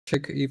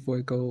check if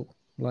we go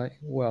live.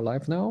 We're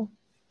live now.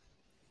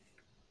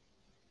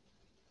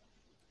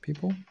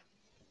 People.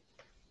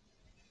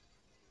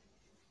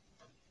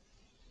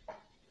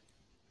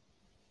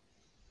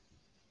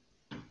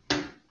 Oh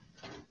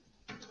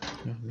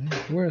man,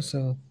 where's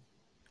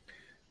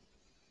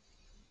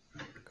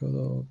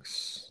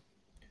Godox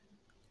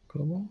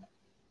Global?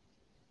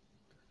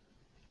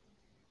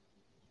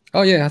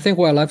 Oh yeah, I think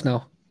we're live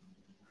now.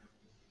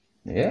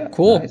 Yeah,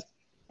 cool. Nice.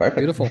 Perfect.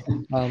 Beautiful.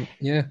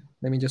 Yeah,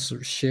 let me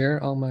just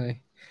share on my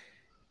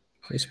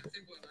Facebook.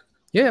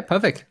 Yeah,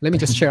 perfect. Let me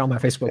just share on my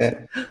Facebook.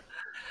 Yeah.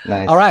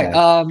 Nice. All right.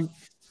 Nice.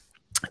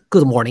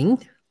 Good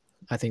morning.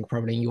 I think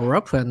probably in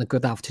Europe, and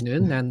good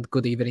afternoon and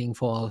good evening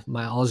for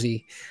my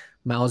Aussie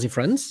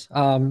friends.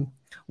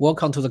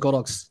 Welcome to the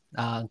Godox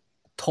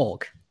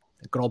talk,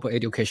 global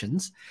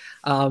educations.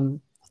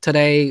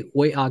 Today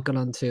we are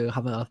going to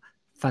have a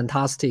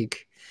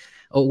fantastic.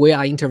 We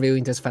are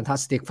interviewing this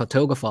fantastic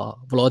photographer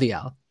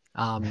Volodya,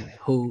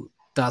 who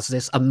does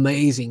this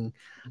amazing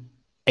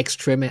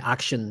extreme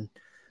action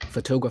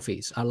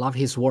photographies. I love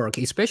his work,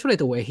 especially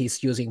the way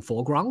he's using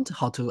foreground,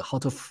 how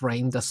to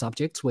frame the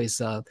subjects with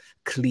a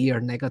clear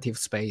negative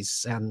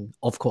space, and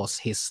of course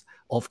his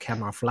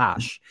off-camera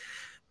flash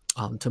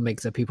to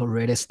make the people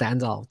really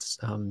stand out.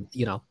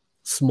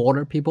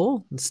 Smaller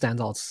people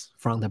stand out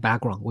from the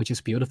background, which is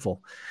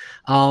beautiful.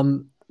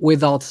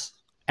 Without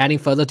any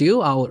further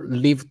ado, I'll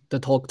leave the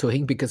talk to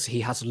him because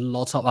he has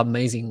lots of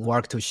amazing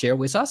work to share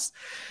with us,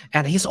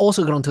 and he's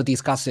also going to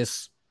discuss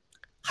this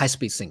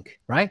high-speed sync,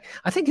 right?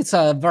 I think it's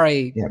a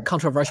very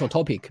controversial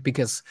topic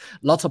because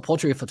lots of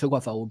portrait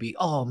photographer will be,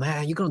 oh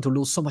man, you're going to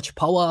lose so much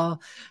power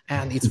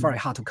and it's very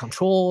hard to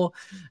control.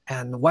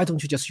 And why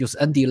don't you just use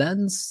ND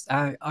lens?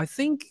 I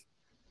think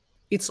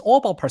it's all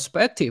about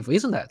perspective,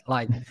 isn't it?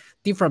 Like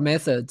different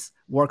methods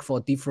work for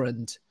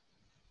different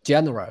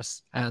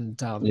genres. And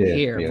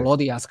here,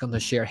 Volodya is going to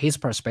share his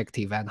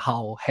perspective and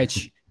how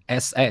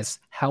HSS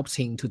helps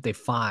him to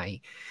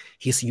define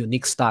his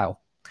unique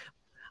style.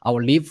 I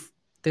will leave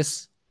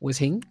this with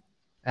him,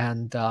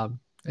 and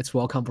it's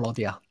welcome,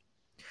 Volodya.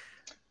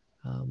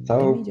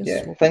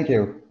 Thank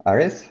you,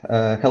 Aris.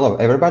 Hello,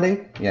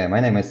 everybody. Yeah, my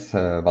name is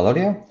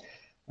Volodya.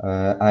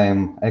 I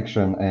am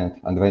action and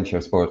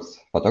adventure sports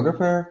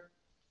photographer.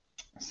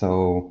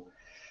 So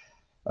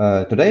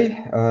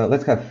today,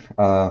 let's have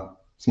a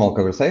small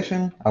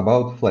conversation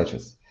about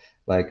flashes,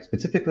 like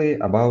specifically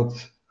about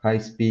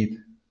high-speed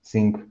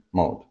sync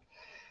mode.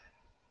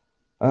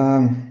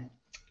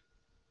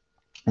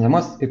 The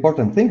most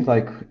important thing,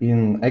 like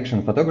in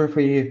action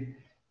photography,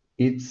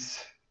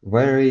 it's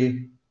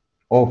very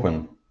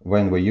often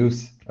when we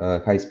use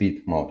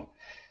high-speed mode.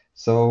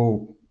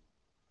 So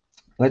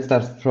let's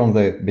start from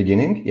the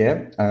beginning.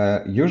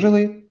 Yeah,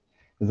 usually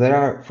there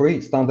are three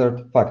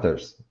standard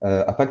factors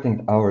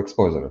affecting our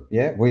exposure.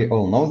 Yeah, we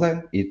all know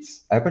them.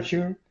 It's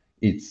aperture,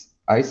 it's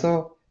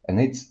ISO, and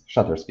it's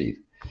shutter speed.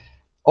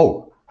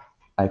 Oh,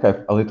 I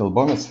have a little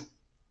bonus.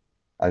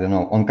 I don't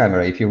know, on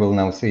camera, if you will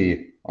now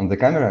see on the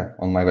camera,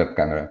 on my web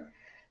camera,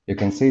 you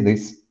can see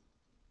this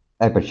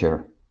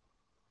aperture,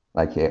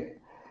 like here.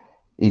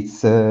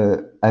 It's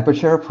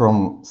aperture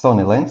from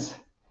Sony lens.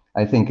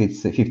 I think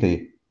it's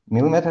 50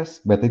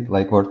 millimeters, but it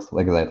like works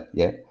like that.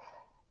 Yeah,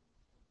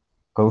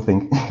 cool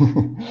thing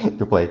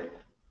to play.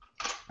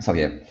 So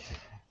yeah.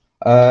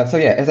 As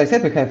I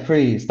said, we have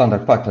three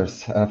standard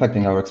factors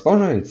affecting our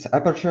exposure. It's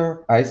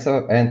aperture,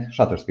 ISO, and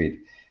shutter speed.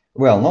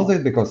 We all know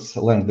this because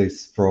learned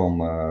this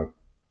from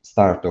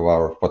start of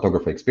our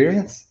photography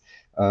experience.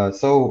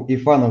 So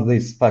if one of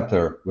these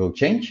factor will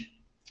change,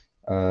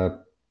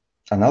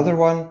 another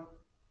one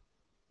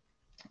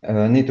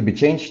need to be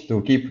changed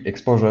to keep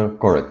exposure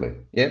correctly.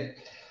 Yeah,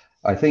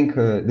 I think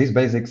these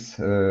basics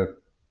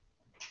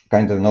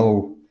kind of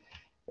know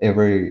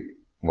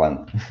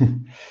everyone.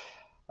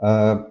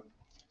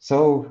 Let's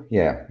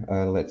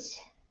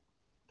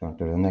turn to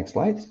the next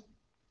slide.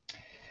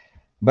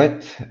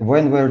 But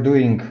when we're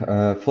doing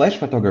flash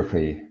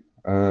photography,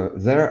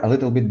 they're a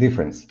little bit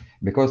different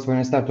because when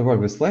we start to work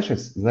with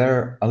flashes,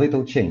 they're a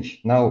little change.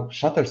 Now,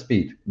 shutter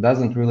speed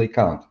doesn't really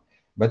count,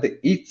 but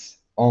it's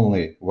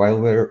only while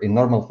we're in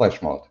normal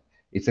flash mode.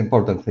 It's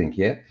important thing,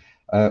 yeah?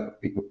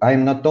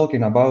 I'm not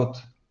talking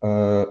about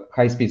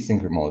high-speed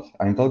sync mode.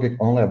 I'm talking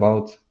only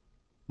about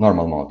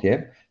normal mode,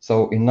 yeah?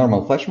 So in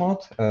normal flash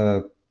mode,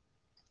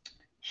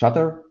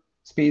 shutter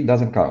speed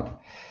doesn't count.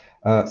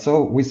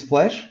 So with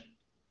flash,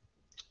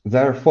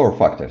 there are four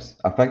factors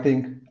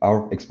affecting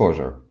our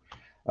exposure.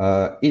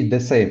 It's the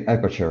same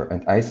aperture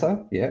and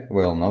ISO, yeah,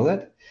 we all know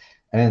that.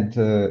 And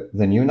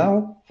the new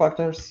now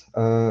factors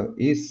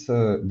is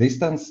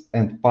distance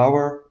and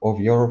power of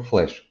your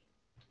flash.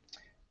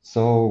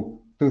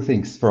 So two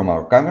things from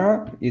our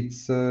camera,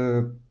 it's,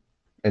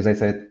 as I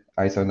said,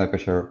 ISO and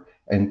aperture,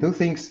 and two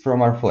things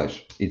from our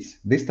flash, it's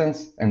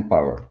distance and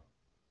power.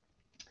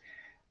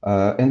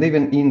 And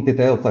even in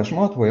detailed flash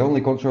mode, we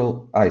only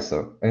control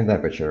ISO and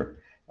aperture.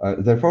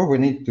 Therefore, we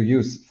need to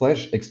use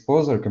flash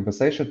exposure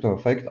compensation to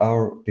affect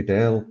our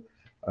detail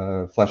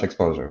flash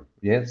exposure.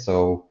 Yeah,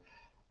 so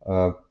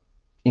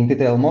In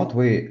TTL mode,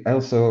 we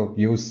also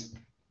use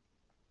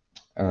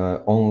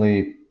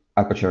only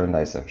aperture and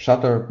ISO.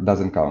 Shutter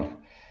doesn't count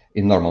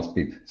in normal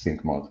speed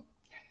sync mode.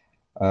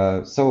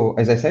 So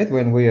as I said,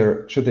 when we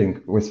are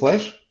shooting with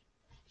flash,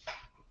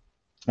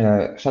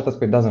 shutter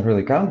speed doesn't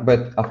really count,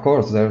 but of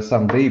course there are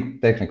some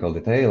deep technical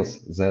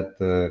details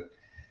that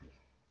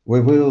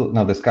we will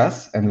now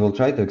discuss, and we'll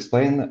try to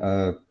explain.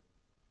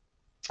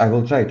 I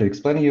will try to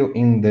explain you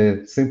in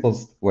the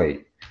simplest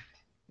way.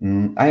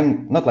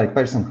 I'm not like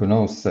person who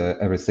knows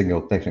every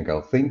single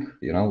technical thing,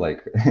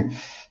 like,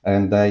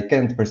 and I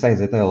can't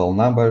precisely tell all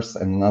numbers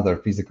and other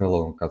physical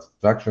or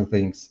construction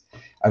things.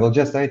 I will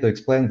just try to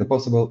explain the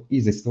possible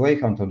easiest way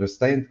how to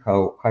understand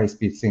how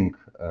high-speed sync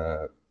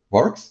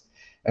works,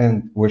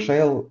 and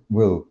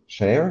will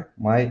share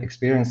my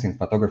experience in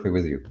photography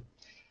with you.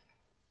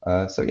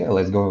 So yeah,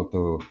 let's go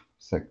to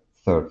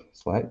third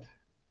slide.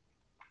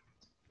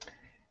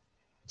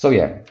 So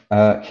yeah,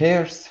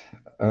 here's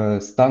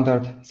a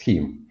standard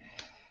scheme.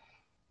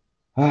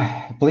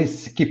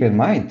 Please keep in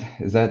mind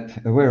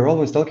that we're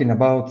always talking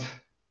about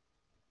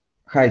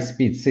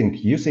high-speed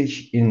sync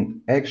usage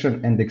in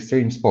action and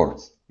extreme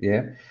sports,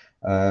 yeah,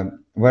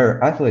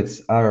 where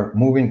athletes are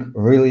moving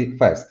really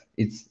fast.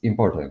 It's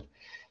important.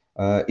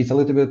 It's a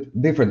little bit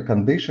different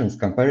conditions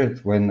compared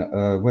when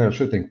we're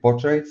shooting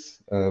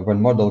portraits, when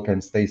model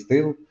can stay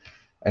still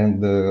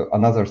and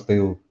another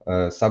still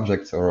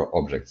subjects or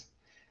objects.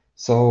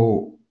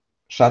 So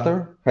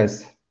shutter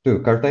has two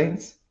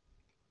curtains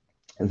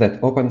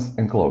that opens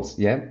and close,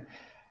 yeah?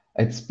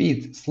 At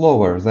speed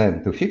slower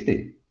than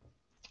 250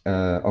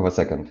 of a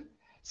second.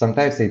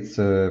 Sometimes it's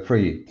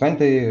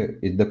 320,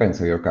 it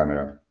depends on your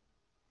camera.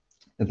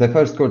 The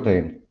first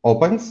curtain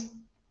opens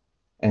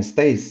and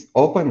stays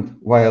open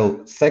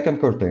while second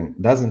curtain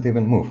doesn't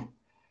even move.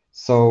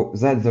 So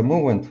that's the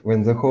moment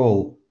when the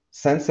whole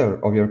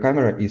sensor of your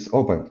camera is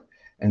opened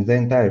and the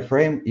entire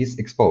frame is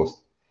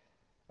exposed,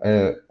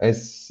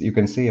 as you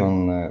can see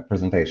on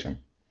presentation.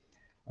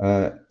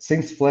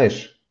 Since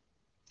flash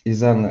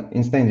is an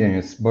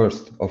instantaneous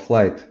burst of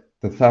light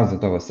to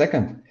thousandth of a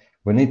second,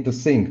 we need to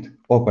sync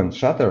open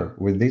shutter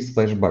with this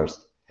flash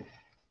burst.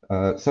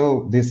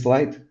 So this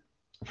light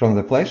from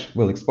the flash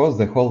will expose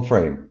the whole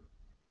frame.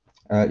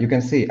 You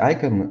can see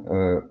icon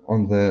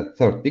on the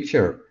third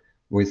picture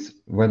with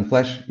when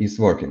flash is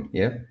working,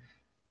 yeah?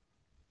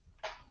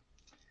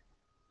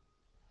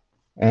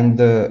 And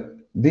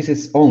this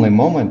is only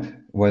moment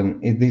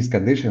when in these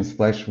conditions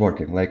flash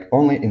working, like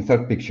only in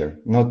third picture,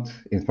 not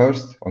in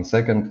first, on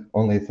second,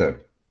 only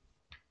third.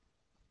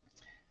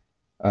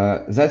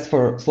 That's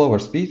for slower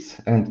speeds,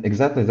 and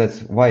exactly that's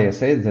why I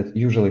said that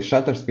usually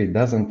shutter speed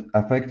doesn't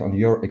affect on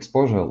your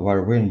exposure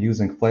while we're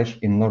using flash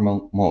in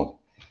normal mode.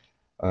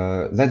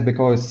 That's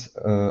because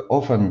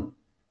often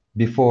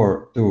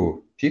before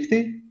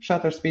 250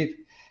 shutter speed,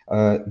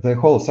 the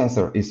whole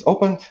sensor is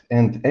opened,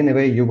 and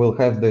anyway you will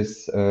have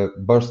this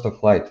burst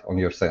of light on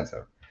your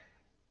sensor.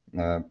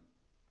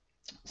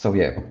 So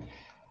yeah,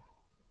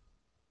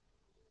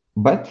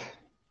 but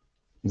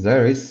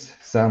there is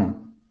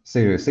some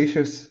serious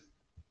issues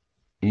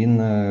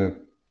in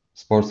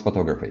sports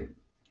photography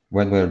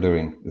when we're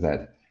doing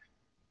that.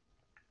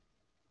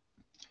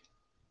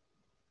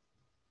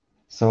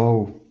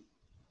 So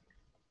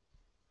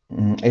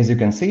as you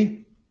can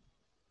see,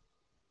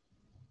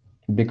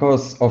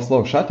 because of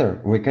slow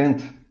shutter, we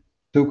can't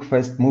took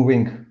fast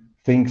moving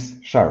things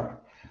sharp.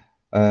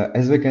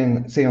 As we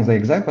can see on the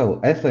example,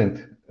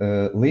 athlete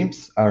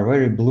limbs are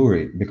very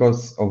blurry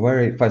because of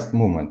very fast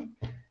movement.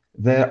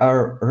 There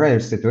are rare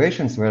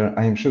situations where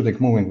I'm shooting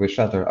moving with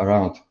shutter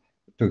around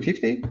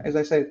 250, as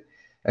I said,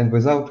 and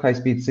without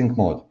high-speed sync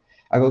mode.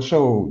 I will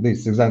show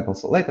these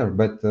examples later,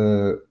 but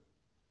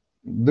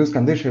those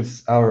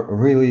conditions are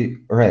really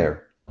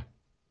rare.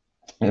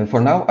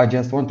 For now, I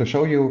just want to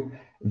show you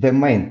the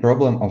main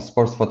problem of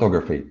sports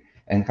photography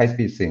and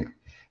high-speed sync.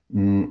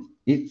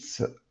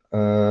 It's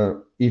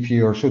if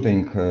you're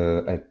shooting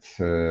at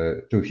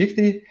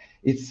 250,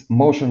 it's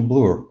motion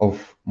blur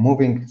of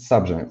moving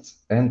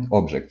subjects and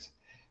objects,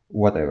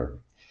 whatever.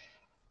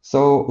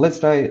 So let's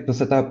try to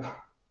set up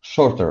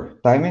shorter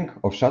timing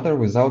of shutter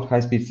without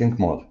high-speed sync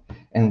mode,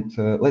 and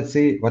let's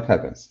see what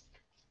happens.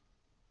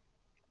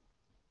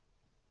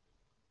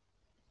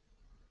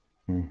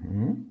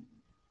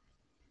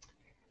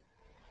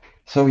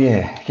 So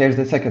yeah, here's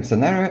the second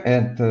scenario,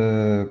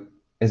 and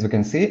as you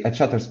can see, at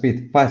shutter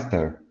speed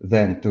faster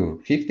than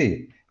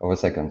 250 of a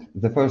second,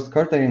 the first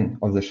curtain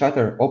of the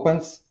shutter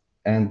opens,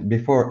 and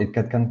before it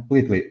can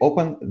completely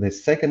open, the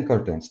second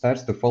curtain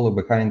starts to follow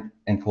behind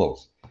and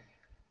close.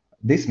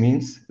 This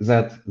means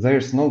that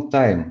there's no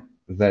time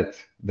that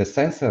the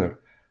sensor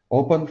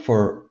opened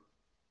for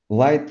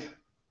light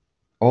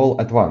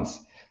all at once.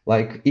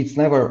 Like it's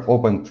never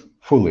opened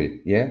fully,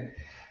 yeah?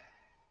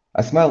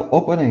 A small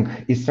opening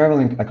is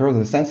traveling across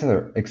the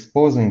sensor,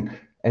 exposing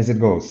as it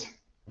goes.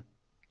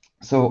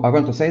 So I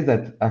want to say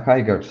that a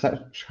higher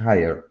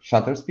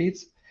shutter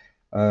speeds,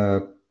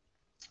 one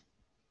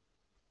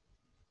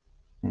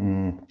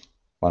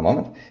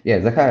moment. Yeah,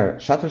 the higher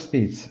shutter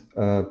speeds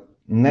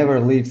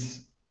never leaves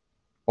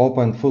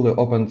fully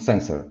open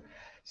sensor.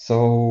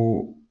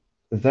 So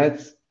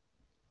that's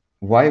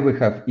why we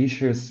have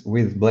issues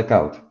with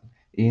blackout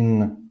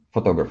in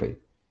photography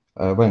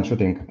when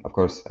shooting, of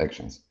course,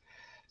 actions.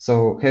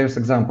 So here's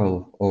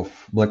example of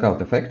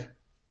blackout effect.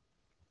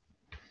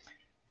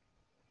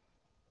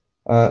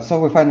 So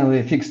we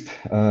finally fixed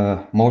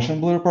motion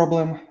blur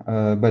problem,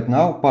 but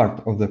now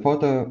part of the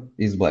photo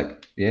is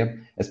black. Yeah,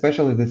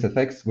 especially these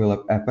effects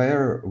will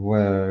appear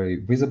very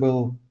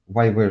visible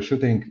while we're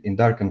shooting in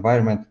dark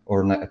environment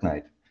or at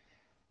night.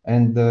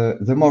 And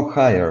the more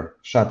higher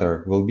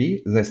shutter will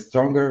be, the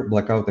stronger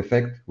blackout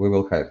effect we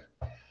will have.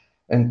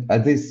 And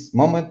at this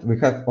moment, we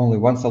have only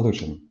one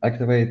solution: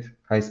 activate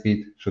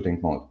high-speed shooting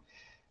mode.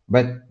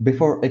 But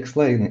before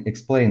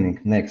explaining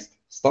next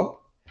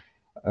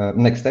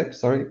step,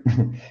 sorry,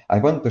 I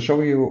want to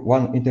show you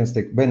one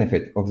interesting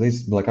benefit of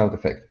this blackout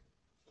effect.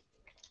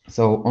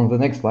 So on the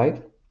next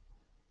slide,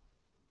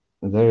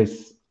 there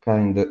is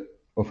kind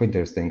of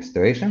interesting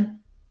situation.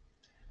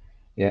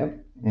 Yeah,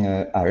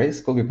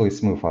 Aris, could you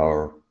please move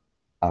our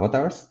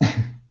avatars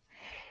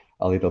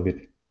a little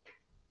bit?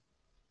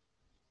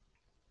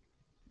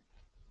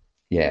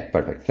 Yeah,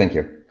 perfect. Thank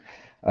you.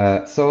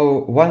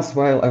 So once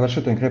while I was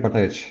shooting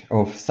reportage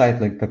of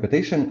site-link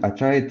competition, I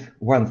tried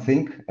one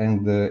thing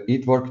and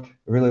it worked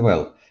really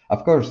well.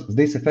 Of course,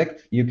 this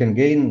effect you can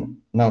gain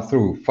now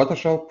through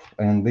Photoshop,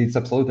 and it's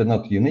absolutely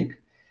not unique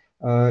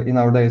in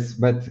our days,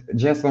 but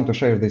just want to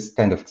share this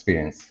kind of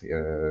experience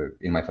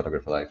in my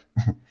photography life.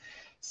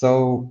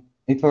 So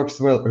it works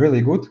well,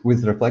 really good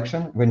with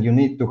reflection when you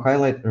need to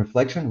highlight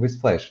reflection with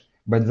flash,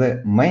 but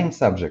the main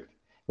subject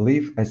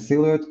leave a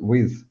silhouette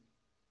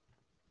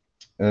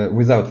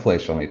without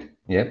flash on it.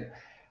 Yeah.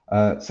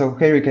 So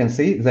here you can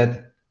see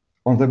that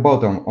on the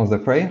bottom of the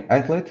frame,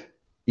 athlete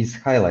is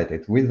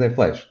highlighted with the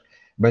flash,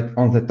 but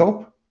on the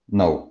top,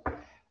 no.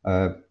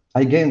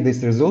 I gained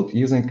this result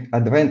using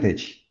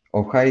advantage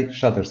of high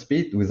shutter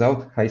speed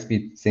without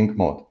high-speed sync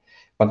mode.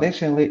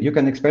 Potentially, you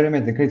can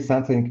experiment and create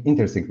something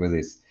interesting with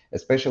this,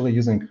 especially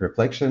using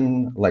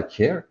reflection like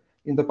here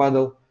in the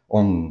puddle,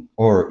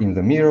 or in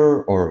the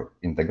mirror, or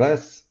in the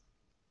glass,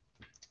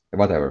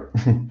 whatever.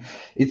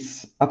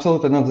 It's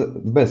absolutely not the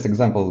best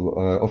example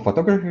of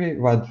photography,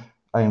 what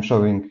I am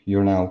showing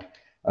you now,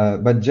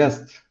 but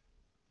just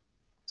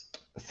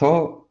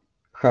saw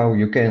how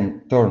you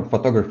can turn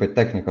photography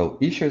technical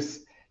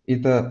issues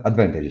into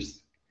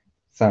advantages,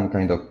 some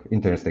kind of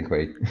interesting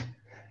way.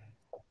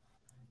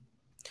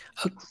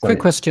 A quick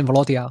question,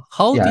 Volodya.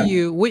 How do Yeah.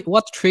 you?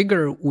 What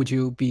trigger would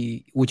you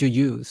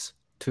use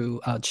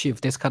to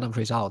achieve this kind of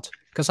result?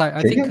 Because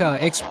I think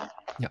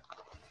yeah.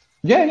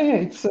 Yeah,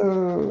 it's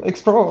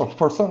X Pro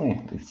for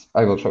Sony.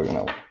 I will show you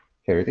now.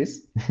 Here it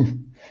is.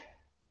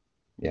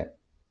 Yeah,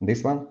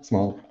 this one,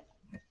 small.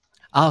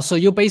 So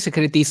you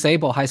basically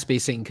disable high-speed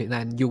sync, and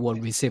then you will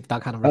receive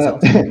that kind of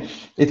result.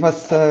 It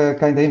was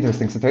kind of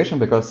interesting situation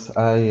because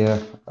I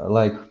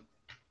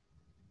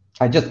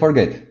just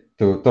forget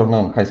to turn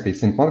on high-speed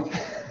sync mode,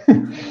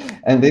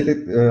 and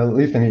it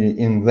left me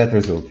in that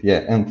result.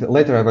 Yeah, and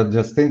later I was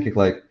just thinking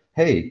like,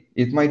 hey,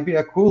 it might be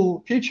a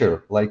cool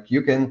feature. Like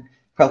you can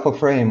half a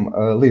frame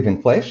live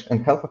in flash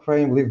and half a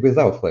frame live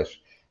without flash,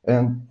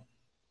 and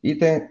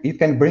it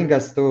can bring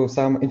us to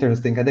some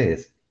interesting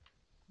ideas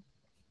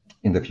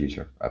in the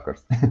future, of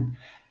course.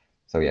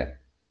 So yeah,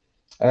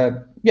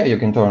 yeah, you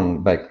can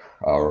turn back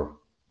our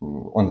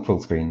on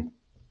full screen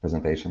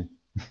presentation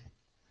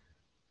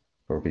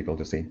for people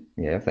to see.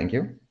 Yeah, thank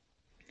you.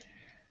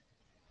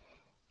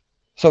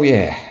 So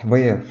yeah,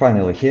 we're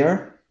finally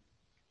here.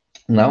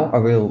 Now I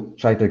will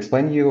try to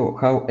explain you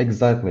how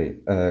exactly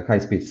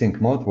high-speed sync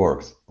mode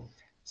works.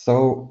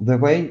 So the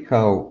way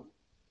how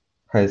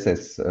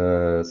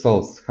HSS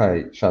solves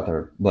high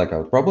shutter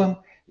blackout problem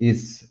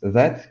is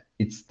that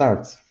it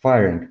starts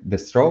firing the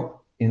strobe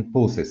in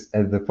pulses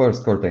as the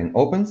first curtain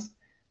opens,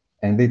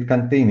 and it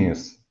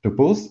continues to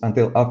pulse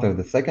until after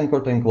the second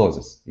curtain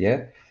closes.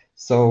 Yeah.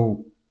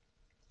 So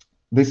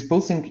this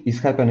pulsing is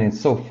happening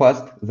so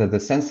fast that the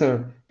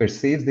sensor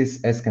perceives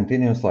this as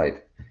continuous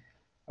light.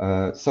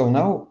 So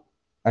now,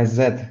 as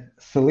that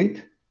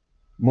slit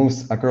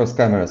moves across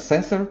camera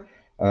sensor,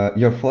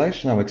 your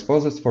flash now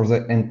exposes for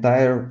the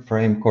entire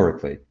frame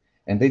correctly,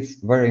 and it's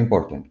very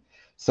important.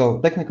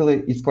 So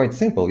technically, it's quite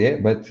simple, yeah,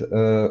 but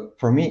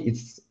for me,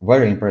 it's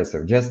very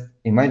impressive. Just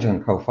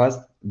imagine how fast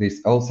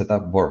this whole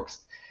setup works.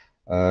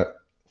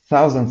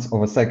 Thousandths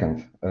of a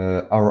second,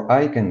 our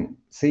eye can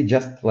see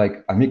just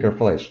like a micro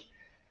flash.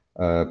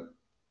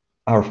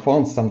 Our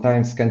phones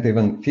sometimes can't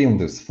even film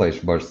this flash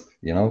burst,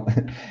 you know,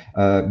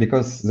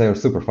 because they're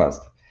super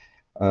fast.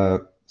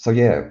 So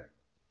yeah,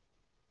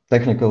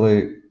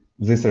 technically,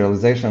 this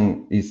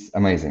realization is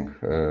amazing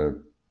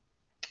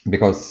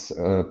because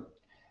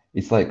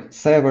it's like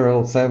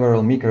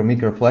several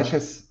micro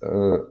flashes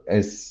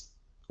as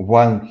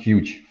one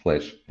huge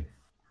flash.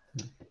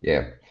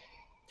 Yeah.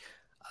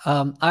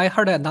 I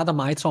heard another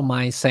mate of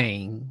mine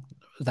saying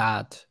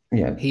that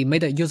he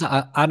made a user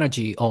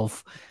analogy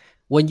of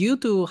when you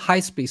do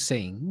high-speed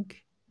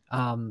sync,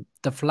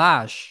 the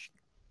flash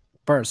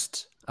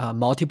burst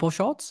multiple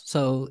shots.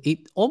 So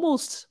it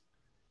almost,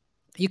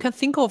 you can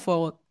think of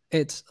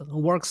it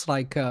works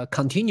like a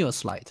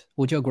continuous light.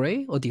 Would you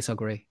agree or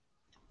disagree?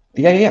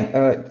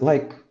 Yeah.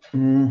 Like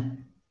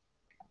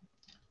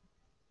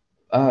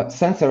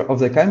sensor of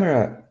the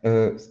camera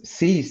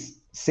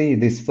see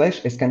this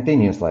flash as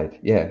continuous light.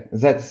 Yeah,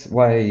 that's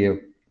why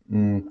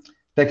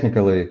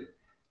technically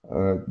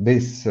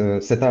this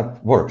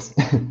setup works.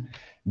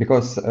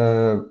 Because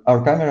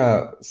our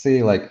camera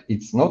see like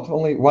it's not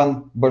only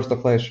one burst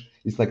of flash,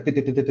 it's like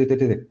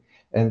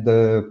and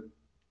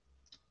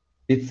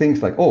it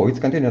thinks like, oh, it's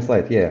continuous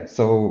light. Yeah,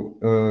 so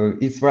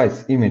it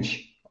writes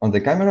image on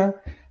the camera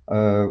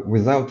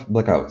without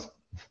blackouts.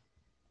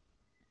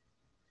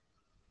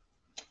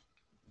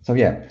 So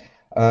yeah,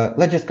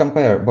 let's just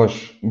compare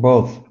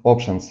both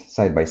options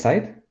side by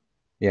side.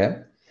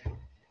 Yeah.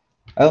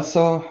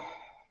 Also,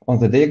 on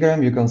the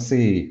diagram, you can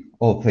see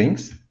all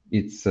things.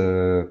 It's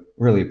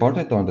really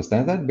important to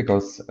understand that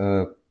because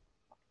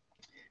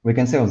we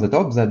can see on the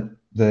top that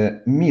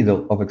the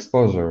middle of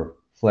exposure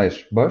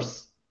flash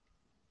bursts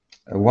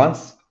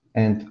once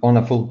and on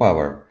a full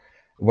power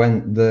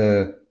when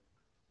the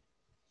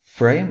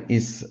frame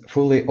is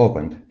fully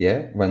opened.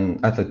 Yeah, when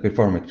athlete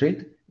perform a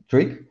trick,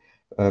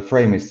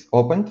 frame is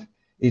opened.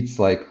 It's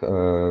like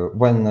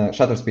when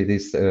shutter speed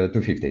is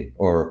 250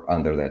 or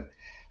under that.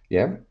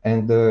 Yeah,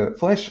 and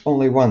flash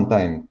only one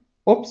time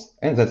pops,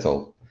 and that's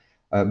all.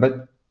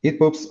 But it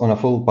pops on a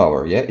full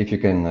power. Yeah, if you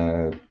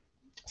can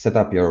set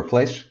up your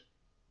flash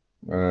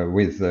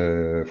with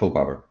full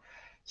power.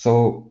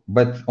 So,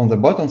 but on the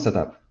bottom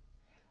setup,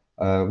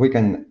 we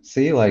can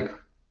see like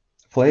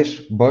flash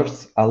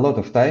bursts a lot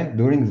of time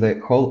during the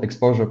whole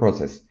exposure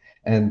process.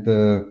 And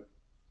the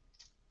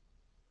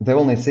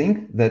only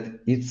thing that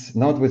it's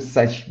not with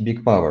such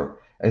big power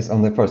as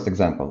on the first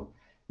example.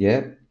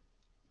 Yeah.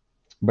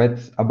 But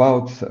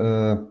about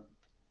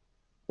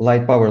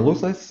light power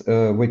lossless,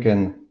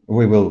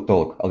 we will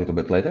talk a little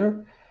bit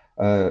later.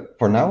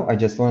 For now, I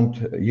just want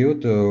you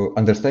to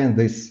understand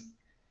this,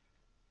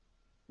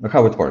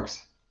 how it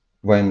works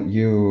when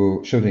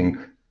you shooting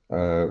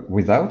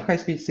without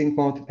high-speed sync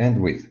mode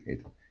and with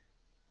it.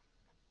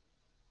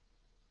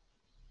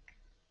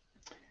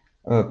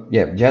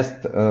 Yeah,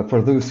 just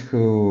for those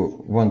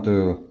who want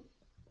to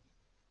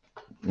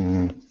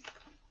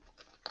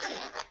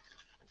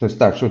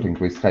start shooting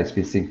with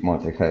high-speed sync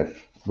mode, I have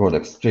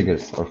Godox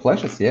triggers or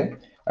flashes. Yeah,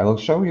 I will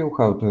show you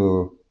how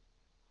to.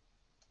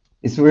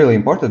 It's really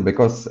important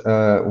because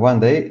one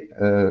day,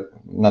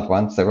 not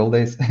one, several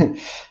days,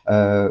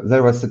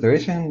 there were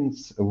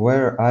situations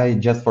where I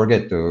just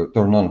forget to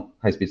turn on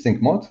high-speed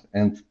sync mode,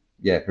 and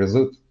yeah,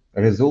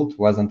 result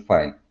wasn't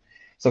fine.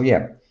 So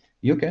yeah,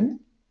 you can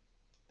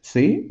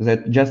see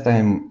that just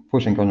I'm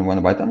pushing on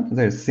one button,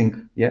 there's sync,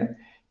 yeah,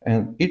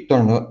 and it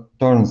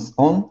turns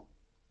on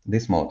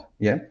this mode,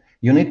 yeah.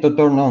 You need to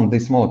turn on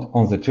this mode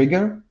on the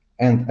trigger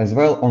and as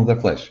well on the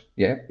flash,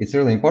 yeah. It's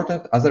really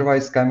important,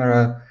 otherwise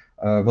camera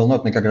will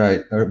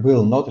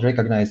not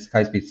recognize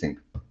high-speed sync.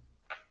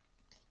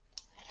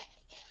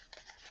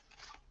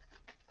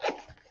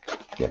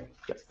 Yeah.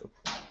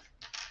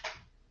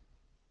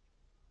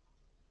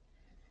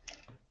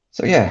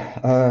 So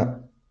yeah,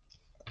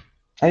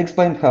 I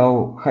explained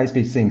how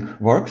high-speed sync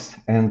works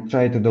and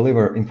try to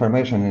deliver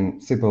information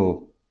in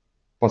simple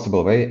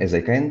possible way as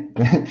I can.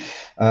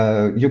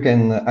 You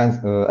can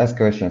ask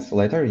questions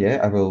later. Yeah,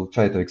 I will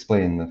try to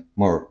explain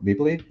more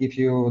deeply if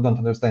you don't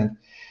understand.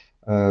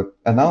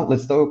 And now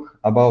let's talk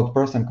about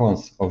pros and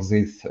cons of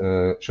this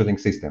shooting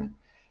system.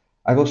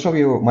 I will show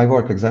you my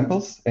work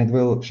examples and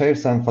will share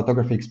some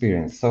photography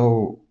experience.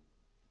 So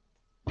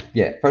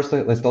yeah,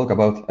 firstly, let's talk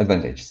about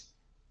advantages.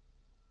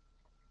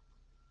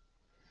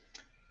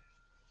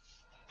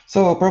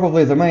 So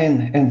probably the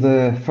main and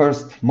the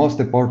first most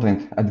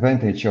important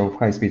advantage of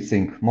high-speed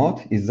sync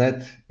mode is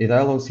that it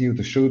allows you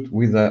to shoot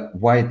with a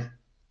wide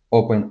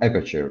open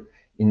aperture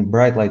in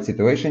bright light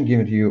situation,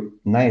 giving you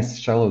nice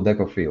shallow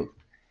depth of field.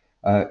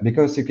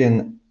 Because you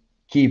can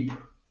keep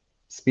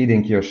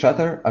speeding your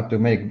shutter up to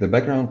make the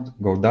background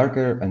go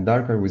darker and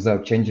darker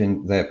without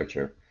changing the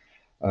aperture.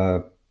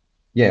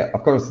 Yeah,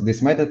 of course,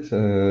 this method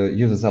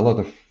uses a lot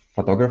of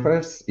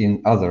photographers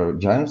in other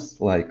genres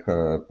like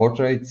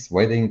portraits,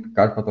 wedding,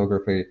 car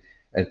photography,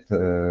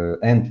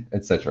 and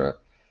etc.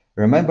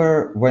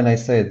 Remember when I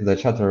said the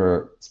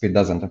shutter speed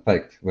doesn't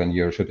affect when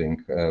you're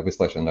shooting with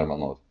flash in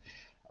normal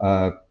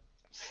mode?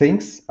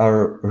 Things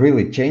are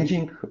really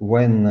changing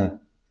when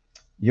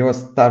you're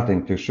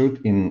starting to shoot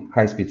in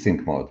high-speed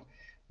sync mode.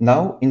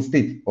 Now,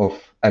 instead of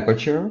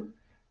aperture,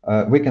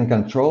 we can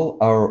control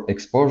our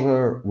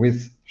exposure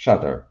with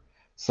shutter.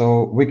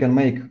 So we can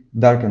make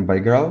darken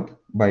background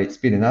by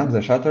speeding up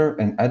the shutter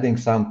and adding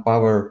some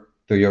power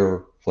to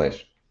your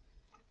flash.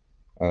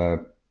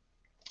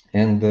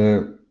 And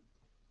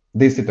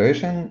this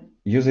situation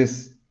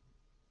uses,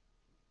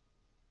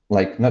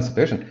 like not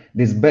situation,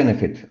 this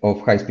benefit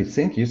of high-speed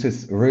sync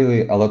uses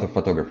really a lot of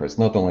photographers,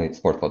 not only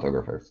sport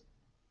photographers.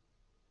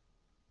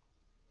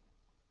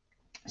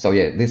 So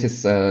yeah, this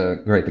is a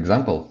great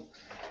example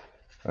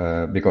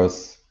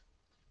because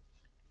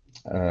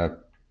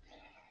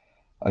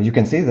You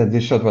can see that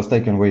this shot was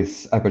taken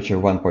with aperture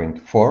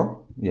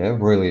 1.4, yeah,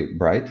 really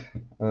bright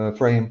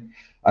frame.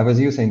 I was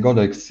using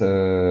Godox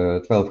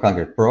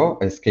 1200 Pro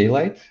as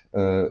K-light,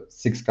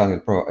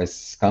 600 Pro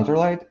as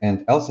counterlight,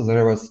 and also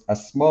there was a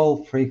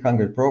small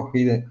 300 Pro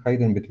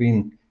hidden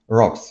between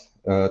rocks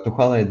to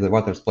highlight the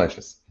water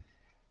splashes.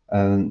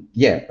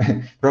 Yeah,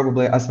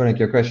 probably answering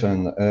your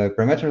question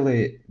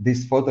prematurely,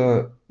 this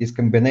photo is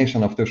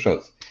combination of two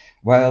shots.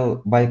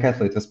 While bike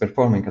athlete was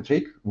performing a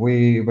trick,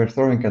 we were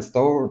throwing a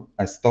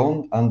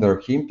stone under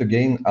him to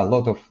gain a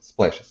lot of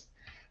splashes.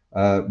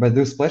 But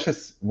those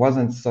splashes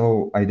wasn't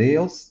so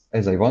ideal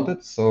as I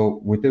wanted,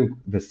 so we took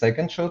the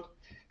second shot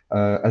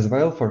as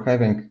well for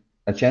having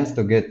a chance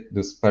to get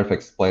this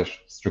perfect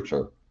splash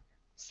structure,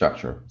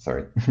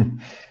 sorry.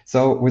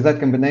 So with that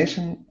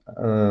combination,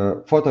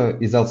 photo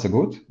is also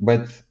good,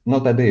 but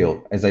not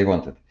ideal as I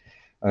wanted.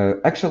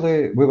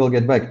 Actually, we will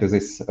get back to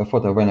this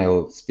photo when I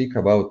will speak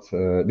about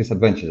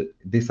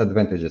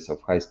disadvantages of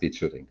high-speed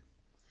shooting.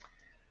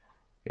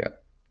 Yeah.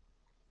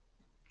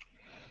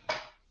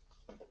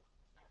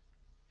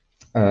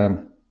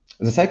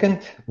 The second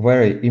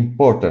very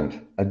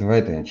important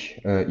advantage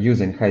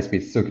using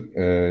high-speed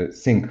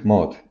sync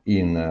mode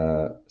in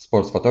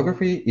sports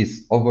photography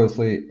is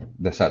obviously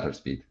the shutter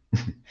speed.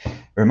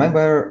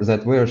 Remember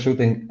that we are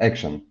shooting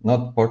action,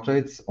 not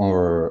portraits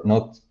or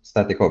not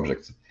static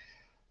objects.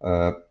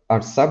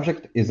 Our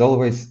subject is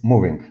always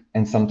moving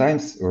and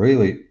sometimes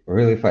really,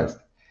 really fast.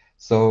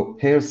 So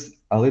here's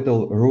a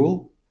little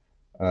rule.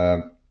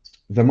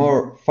 The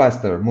more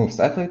faster moves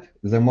athlete,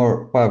 the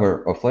more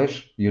power of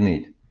flash you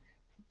need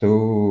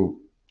to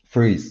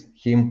freeze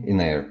him in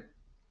air.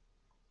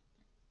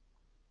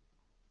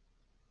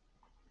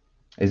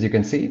 As you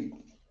can see,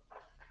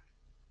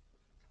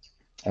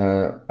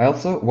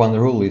 also one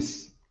rule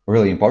is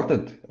really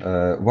important.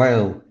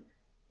 While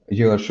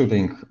you are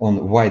shooting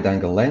on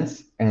wide-angle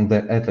lens and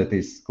the athlete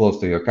is close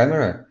to your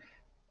camera,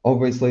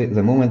 obviously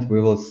the movement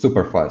will be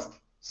super fast.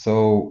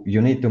 So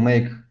you need to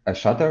make a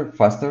shutter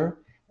faster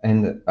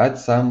and add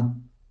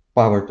some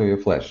power to your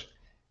flash.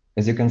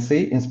 As you can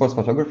see, in sports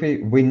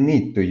photography, we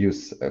need to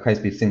use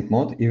high-speed sync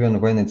mode even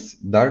when it's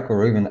dark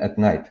or even at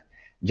night,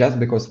 just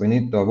because we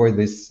need to avoid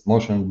this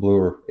motion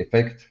blur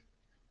effect,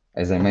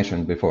 as I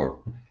mentioned before.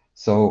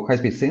 So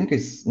high-speed sync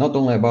is not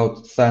only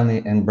about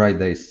sunny and bright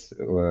days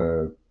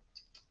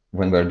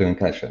when we're doing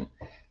action.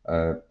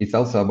 It's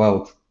also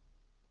about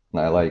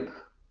like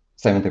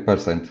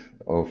 70%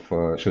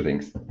 of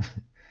shootings.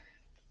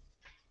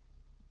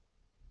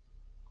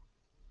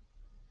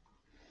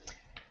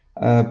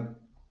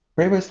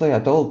 Previously, I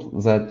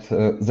told that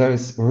there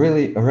is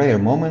really rare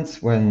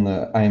moments when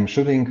I am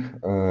shooting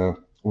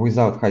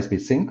without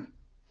high-speed sync.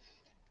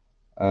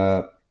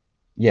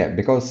 Yeah,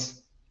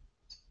 because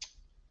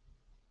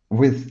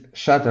with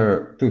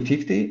shutter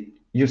 250,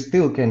 you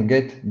still can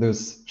get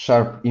those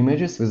sharp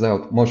images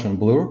without motion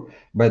blur,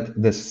 but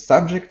the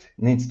subject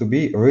needs to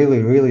be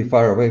really, really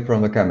far away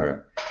from the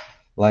camera.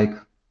 Like,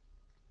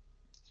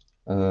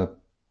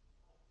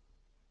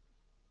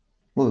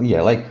 well,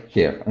 yeah, like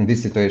here in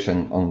this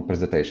situation on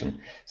presentation.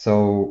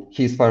 So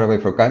he's far away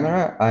from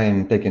camera.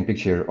 I'm taking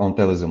picture on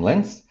telezoom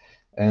lens,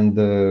 and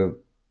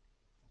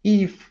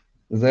if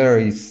there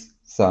is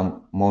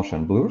some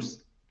motion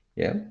blurs,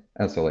 yeah,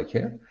 also like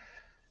here,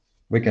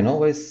 we can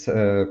always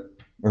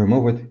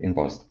remove it in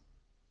post.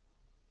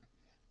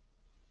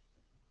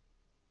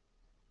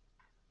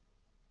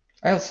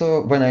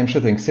 Also, when I'm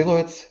shooting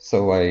silhouettes,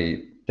 so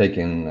I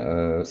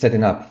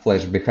setting up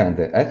flash behind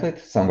the athlete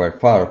somewhere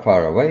far,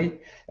 far away,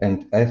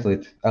 and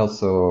athlete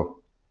also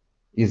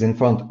is in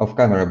front of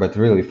camera but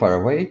really far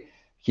away.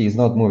 He is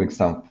not moving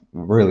some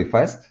really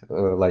fast,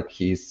 like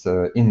he's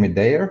in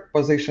midair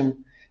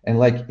position. And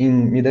like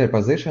in midair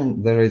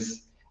position, there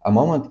is a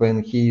moment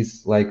when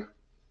he's like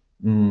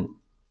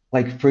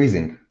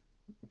freezing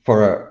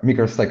for a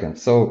microsecond.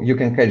 So you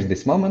can catch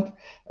this moment,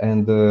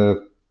 and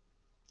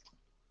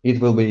it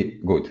will be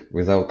good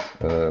without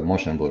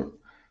motion blur.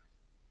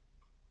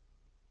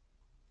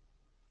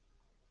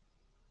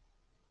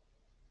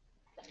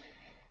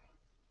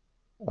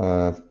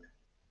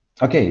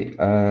 Okay,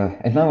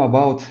 and now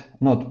about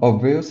not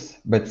obvious,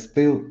 but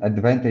still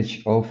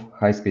advantage of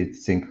high-speed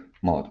sync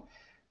mode.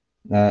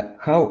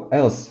 How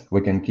else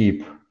we can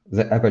keep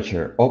the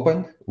aperture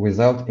open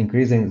without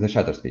increasing the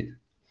shutter speed?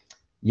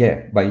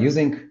 Yeah, by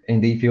using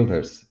ND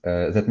filters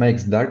that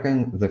makes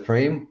darken the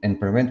frame and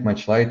prevent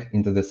much light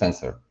into the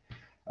sensor.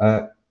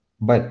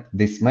 But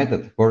this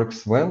method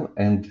works well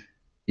and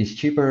is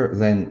cheaper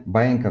than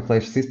buying a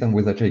flash system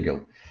with a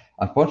trigger.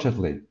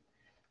 Unfortunately,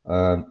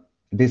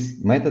 this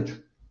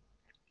method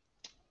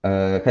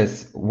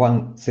has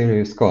one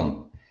serious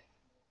con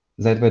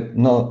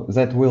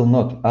that will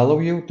not allow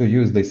you to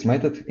use this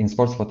method in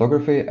sports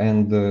photography,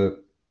 and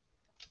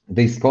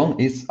this con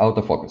is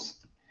autofocus.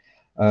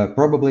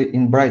 Probably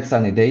in bright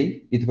sunny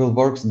day it will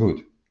work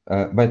good,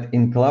 but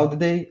in cloudy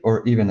day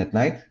or even at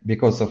night,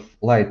 because of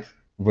light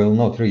will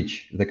not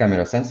reach the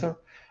camera sensor,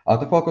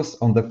 autofocus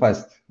on the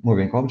fast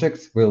moving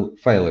objects will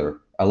fail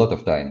a lot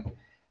of time.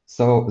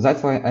 So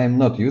that's why I'm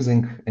not using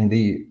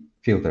ND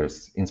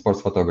filters in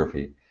sports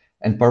photography.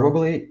 And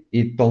probably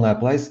it only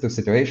applies to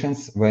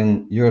situations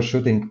when you're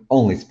shooting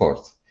only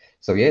sports.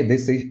 So yeah,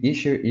 this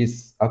issue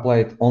is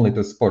applied only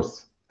to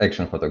sports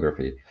action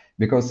photography.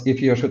 Because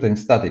if you're shooting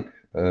static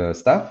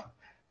stuff,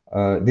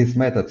 this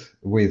method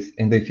with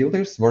ND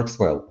filters works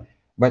well.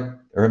 But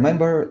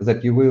remember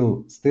that you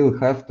will still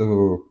have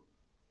to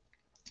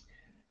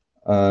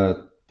uh,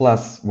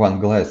 plus one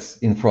glass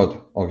in front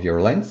of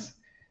your lens.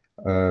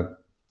 Uh,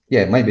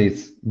 yeah, maybe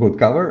it's good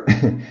cover,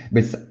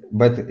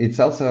 but it's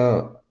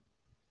also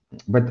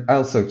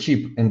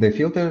cheap, and the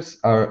filters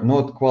are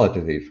not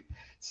qualitative.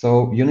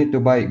 So you need to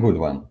buy a good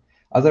one.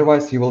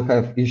 Otherwise, you will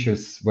have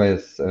issues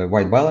with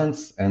white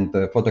balance and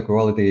photo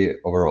quality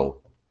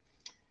overall.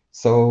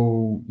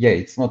 So yeah,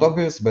 it's not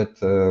obvious, but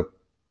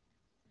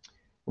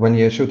when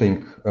you're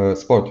shooting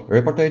sport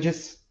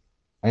reportages,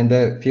 and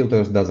the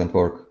filters doesn't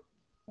work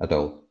at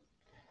all.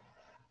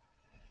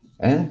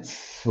 And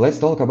let's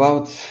talk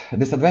about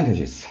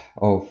disadvantages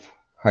of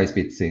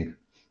high-speed sync.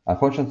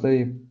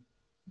 Unfortunately,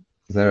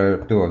 there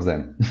are two of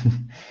them.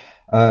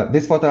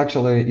 This photo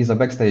actually is a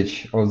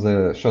backstage of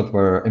the shot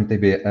where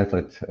MTB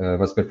athlete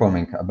was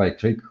performing a bike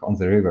trick on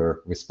the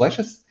river with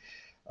splashes.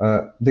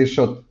 This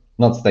shot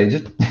not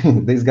staged.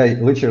 This guy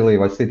literally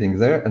was sitting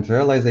there and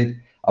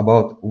realizing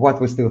about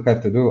what we still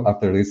have to do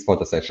after this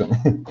photo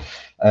session.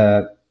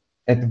 uh,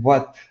 and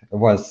what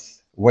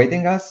was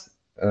waiting us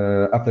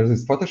after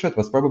this photo shot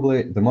was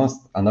probably the most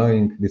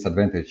annoying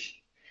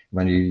disadvantage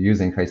when you're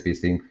using high-speed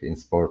sync in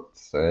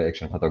sports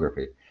action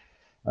photography.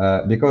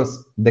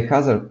 Because the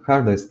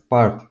hardest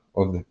part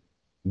of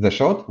the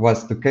shot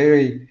was to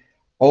carry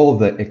all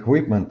the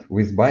equipment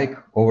with bike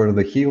over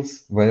the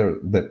hills where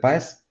the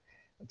path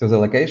to the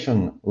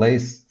location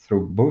lays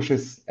through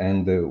bushes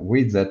and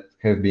weeds that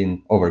have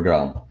been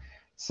overgrown.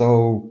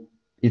 So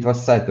it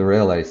was sad to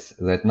realize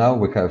that now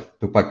we have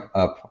to pack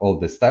up all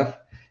the stuff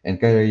and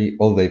carry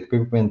all the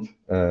equipment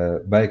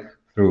back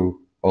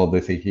through all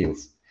the sea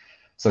hills.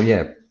 So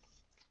yeah,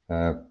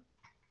 uh,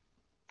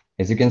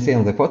 as you can see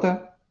on the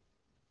photo,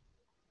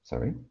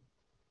 sorry,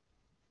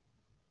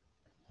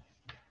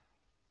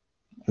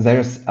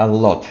 there's a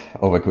lot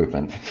of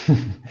equipment.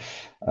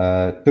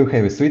 Two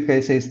heavy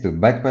suitcases, two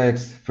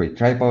backpacks, three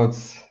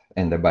tripods,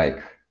 and a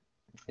bike.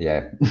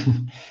 Yeah.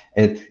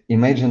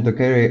 Imagine to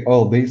carry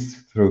all this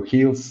through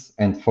hills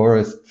and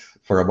forest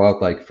for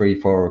about like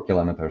 3-4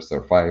 kilometers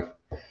or 5.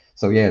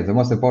 So yeah, the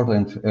most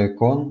important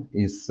con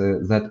is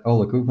that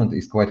all equipment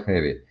is quite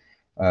heavy.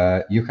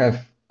 You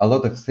have a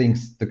lot of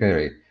things to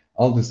carry.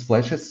 All these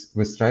flashes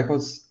with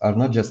tripods are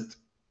not just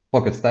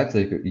pocket stacks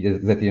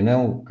that you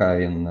know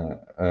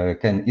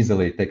can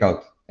easily take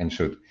out and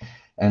shoot.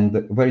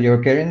 And where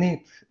you're carrying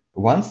it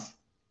once,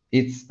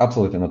 it's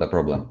absolutely not a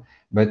problem.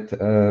 But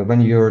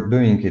when you're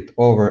doing it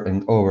over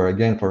and over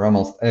again for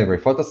almost every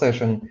photo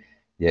session,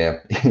 yeah,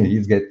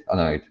 it gets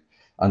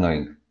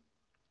annoying.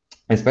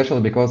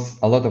 Especially because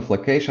a lot of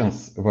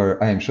locations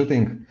where I am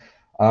shooting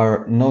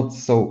are not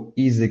so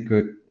easy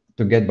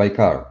to get by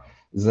car.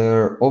 They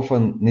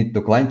often need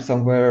to climb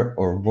somewhere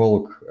or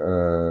walk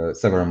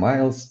several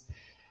miles,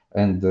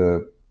 and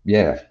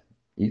yeah,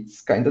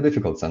 it's kind of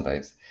difficult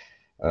sometimes.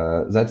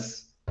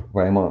 That's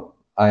why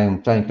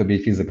I'm trying to be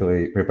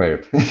physically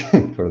prepared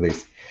for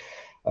this.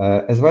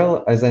 As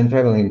well as I'm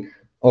traveling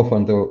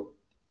often to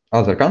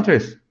other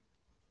countries.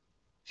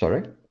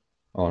 Sorry,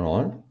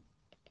 on.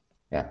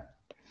 Yeah,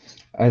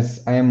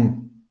 as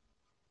I'm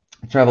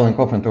traveling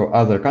often to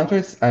other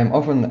countries, I'm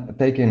often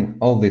taking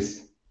all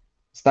this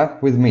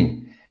stuff with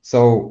me.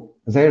 So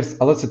there's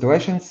a lot of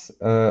situations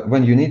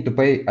when you need to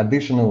pay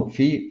additional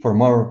fee for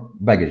more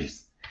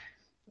baggages.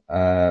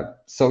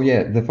 So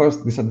yeah, the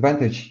first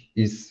disadvantage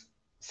is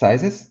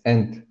sizes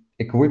and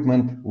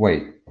equipment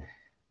weight,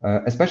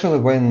 especially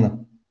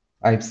when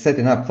I'm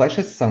setting up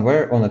flashes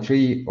somewhere on a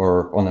tree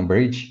or on a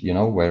bridge,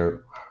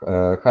 where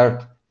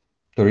hard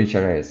to reach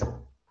areas.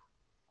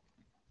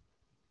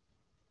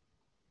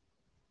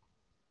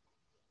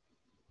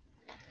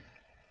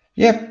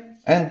 Yep,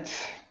 and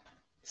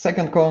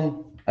second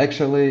con,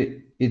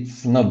 actually,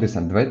 it's not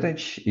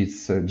disadvantage.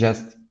 It's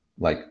just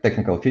like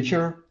technical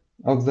feature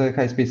of the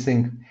high-speed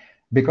sync.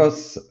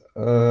 Because,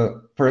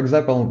 for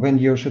example, when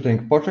you're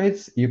shooting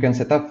portraits, you can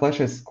set up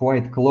flashes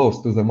quite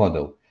close to the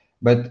model.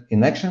 But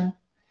in action,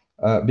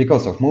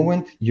 because of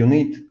movement, you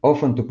need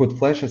often to put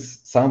flashes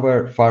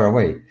somewhere far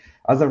away.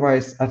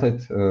 Otherwise,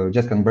 athlete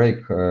just can break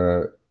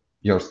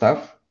your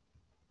stuff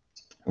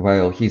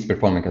while he's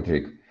performing a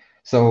trick.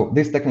 So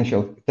this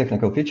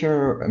technical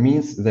feature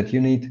means that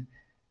you need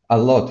a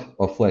lot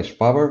of flash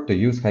power to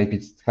use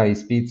high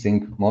speed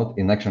sync mode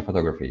in action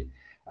photography.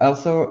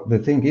 Also, the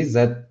thing is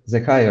that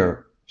the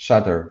higher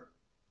shutter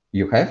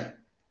you have,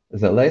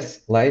 the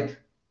less light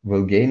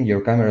will gain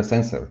your camera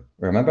sensor.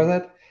 Remember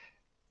that?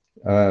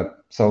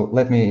 So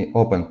let me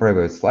open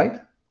previous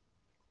slide.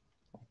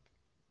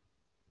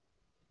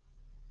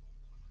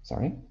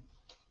 Sorry.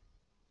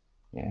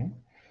 Yeah.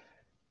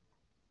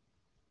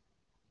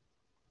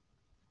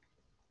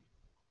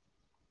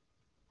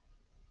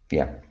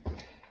 Yeah.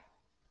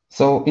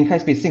 So in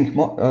high-speed sync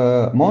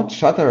mode,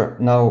 shutter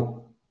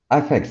now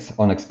affects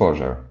on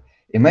exposure.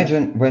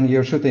 Imagine when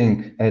you're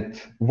shooting at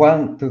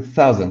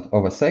 1/2000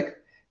 of a sec,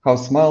 how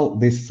small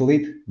this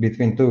slit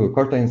between two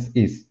curtains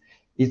is.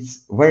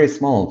 It's very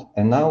small,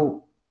 and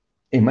now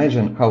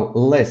imagine how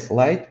less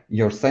light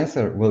your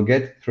sensor will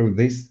get through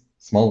this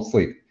small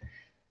slit,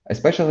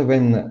 especially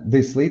when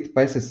this slit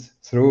passes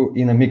through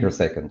in a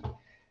microsecond.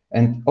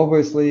 And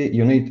obviously,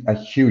 you need a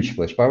huge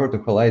flash power to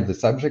highlight the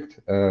subject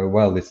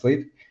while the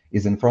slit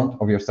is in front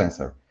of your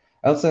sensor.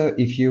 Also,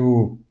 if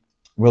you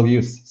will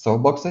use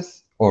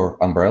softboxes or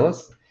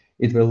umbrellas,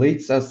 it will lead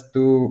us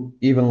to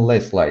even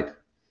less light.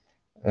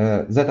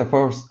 That,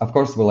 of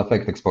course, will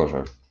affect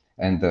exposure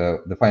and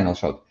the final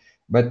shot.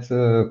 But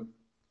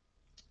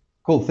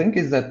cool thing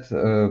is that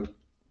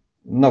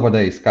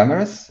nowadays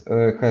cameras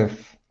have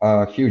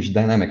a huge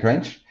dynamic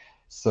range,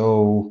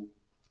 so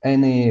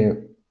any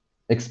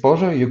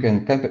exposure you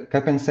can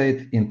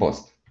compensate in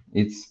post.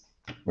 It's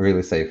a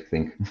really safe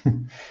thing.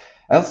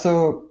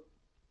 Also,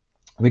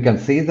 we can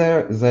see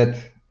there that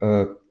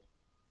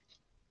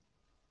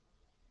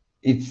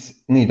it's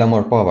need a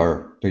more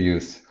power to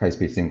use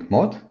high-speed sync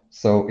mode,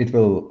 so it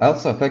will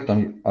also affect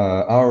on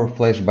our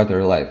flash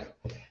battery life.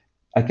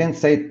 I can't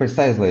say it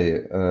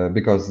precisely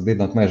because it did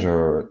not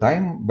measure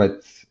time,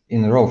 but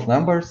in raw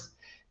numbers,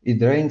 it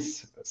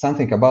drains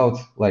something about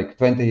like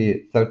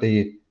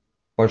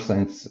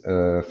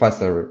 20-30%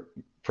 faster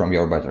from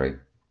your battery.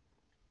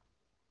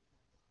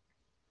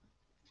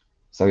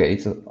 So yeah,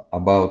 it's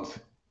about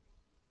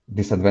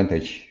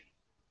disadvantage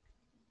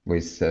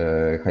with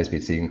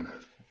high-speed sync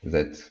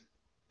that,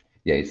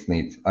 yeah, it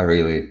needs a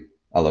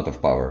lot of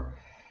power.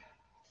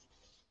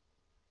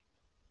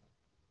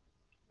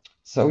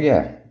 So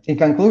yeah, in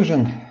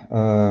conclusion,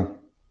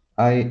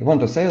 I want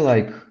to say,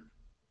 like,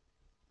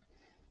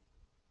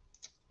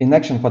 in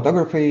action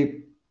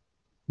photography,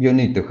 you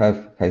need to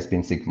have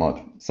high-speed sync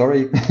mode.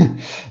 Sorry,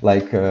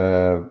 like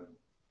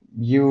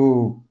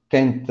you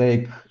can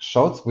take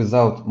shots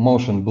without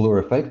motion blur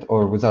effect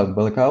or without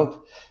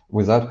blackout,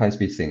 without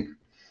high-speed sync.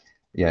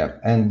 Yeah,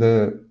 and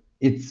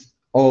it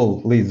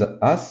all leads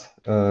us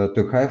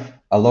to have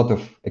a lot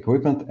of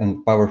equipment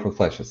and powerful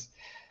flashes,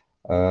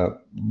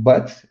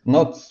 but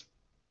not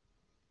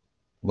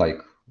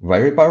like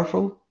very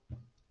powerful.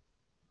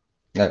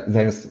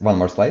 There's one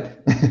more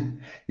slide.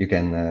 You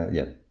can,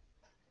 yeah.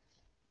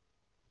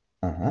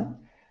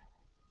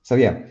 So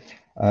yeah,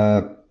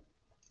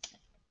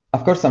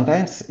 of course,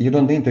 sometimes you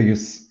don't need to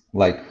use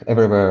like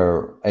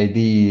everywhere AD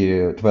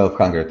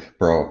 1200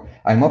 Pro.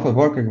 I'm often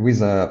working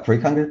with a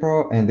 300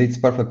 Pro, and it's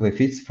perfectly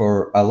fits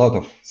for a lot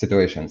of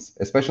situations,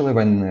 especially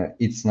when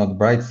it's not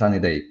bright sunny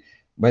day.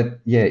 But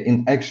yeah,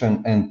 in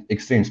action and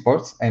extreme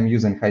sports, I'm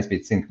using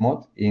high-speed sync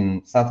mode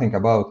in something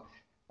about,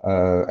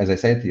 as I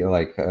said,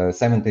 like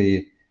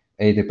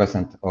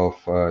 70-80% of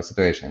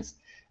situations.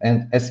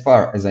 And as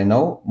far as I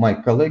know, my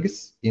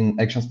colleagues in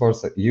action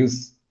sports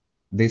use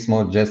this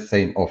mode just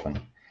same often.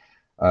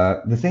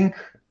 The thing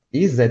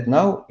is that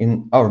now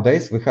in our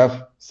days, we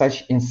have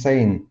such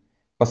insane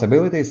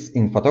possibilities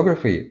in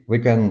photography. We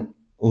can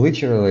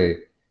literally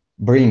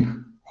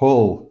bring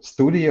whole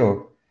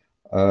studio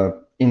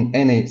in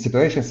any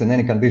situations, in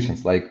any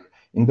conditions, like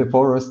in the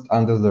forest,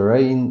 under the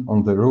rain,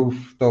 on the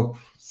rooftop,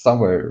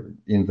 somewhere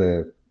in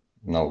the,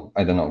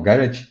 I don't know,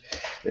 garage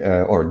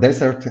or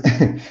desert.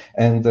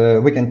 And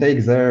we can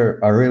take there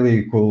a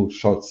really cool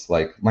shots,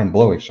 like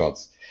mind-blowing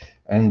shots.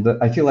 And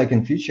I feel like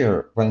in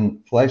future, when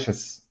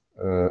flashes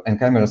and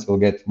cameras will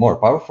get more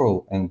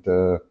powerful and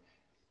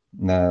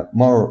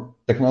more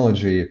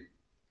technology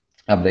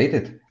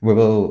updated, we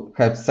will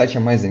have such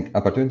amazing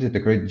opportunity to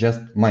create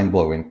just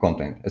mind-blowing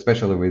content,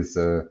 especially with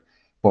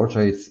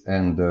portraits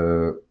and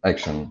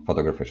action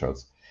photography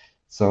shots.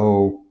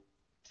 So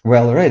we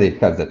already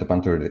have that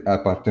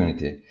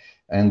opportunity.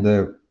 And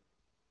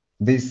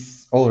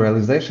this all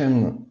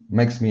realization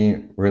makes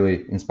me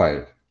really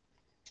inspired.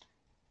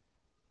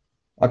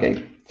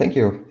 Okay, thank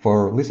you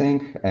for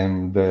listening.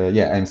 And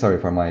yeah, I'm sorry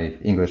for my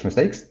English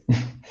mistakes.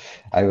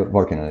 I'm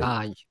working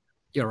on it.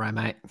 You're right,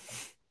 mate.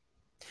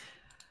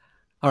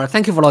 All right,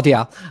 thank you,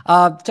 Volodya.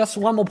 Just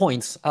one more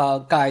point,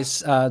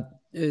 guys.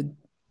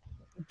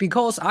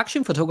 Because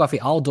action photography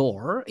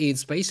outdoor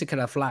is basically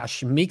a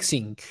flash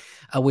mixing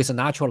with a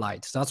natural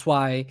light. That's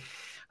why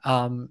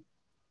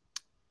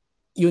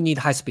you need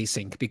high-speed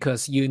sync,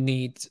 because you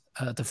need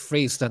to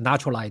freeze the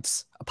natural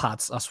lights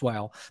parts as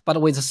well. But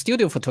with the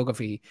studio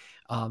photography,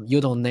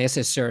 you don't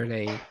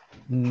necessarily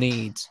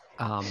need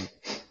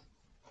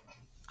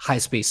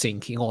high-speed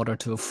sync in order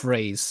to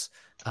freeze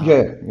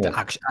the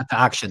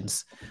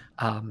actions.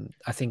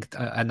 I think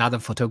another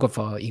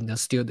photographer in the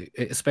studio,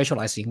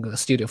 specialized in the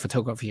studio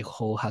photography,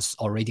 who has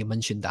already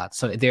mentioned that.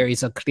 So there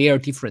is a clear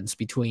difference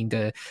between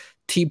the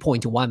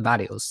T.1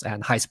 values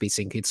and high-speed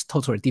sync. It's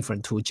totally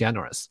different two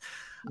genres.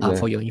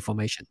 For your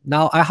information.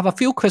 Now, I have a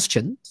few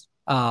questions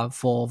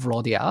for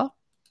Volodya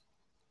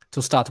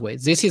to start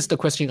with. This is the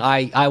question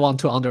I want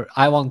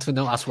to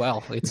know as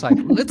well. It's like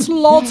it's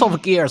lots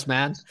of gears,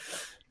 man.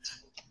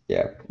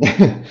 Yeah.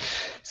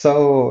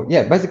 So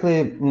yeah,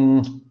 basically,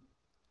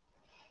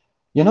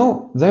 You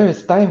know, there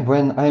is time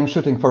when I'm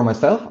shooting for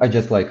myself. I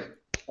just like,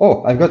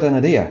 oh, I've got an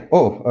idea.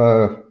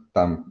 Oh,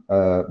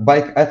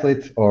 bike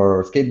athlete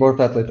or skateboard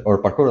athlete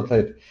or parkour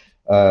athlete.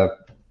 Uh,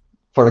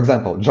 for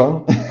example,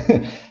 John.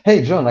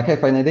 Hey, John, I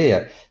have an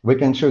idea. We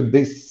can shoot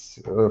this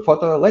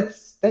photo.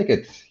 Let's take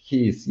it.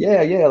 He's,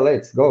 yeah, yeah,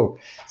 let's go.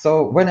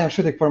 So when I'm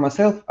shooting for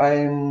myself,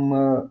 I'm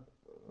uh,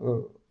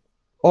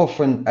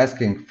 often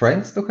asking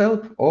friends to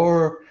help,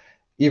 or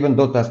even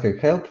not asking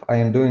help. I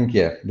am doing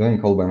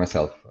all by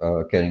myself,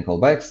 carrying all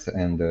bags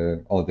and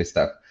all this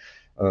stuff.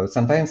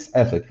 Sometimes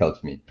athlete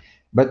helps me,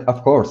 but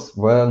of course,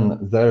 when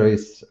there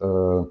is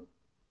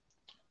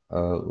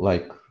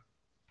like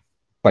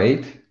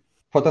paid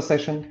photo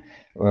session,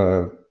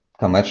 uh,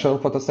 commercial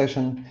photo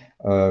session,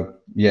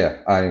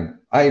 yeah,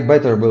 I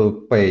better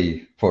will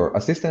pay for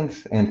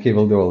assistant, and he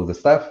will do all the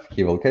stuff.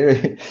 He will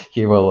carry,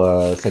 he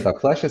will set up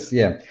flashes.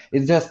 Yeah,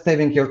 it's just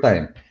saving your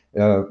time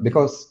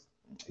because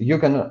you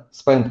can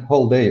spend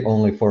whole day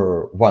only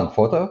for one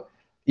photo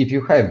if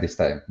you have this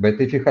time.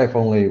 But if you have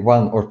only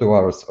 1 or 2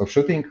 hours of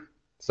shooting,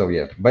 so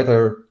yeah,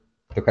 better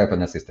to have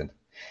an assistant.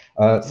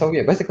 So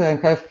yeah, basically I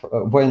have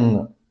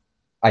when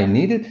I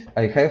need it,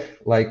 I have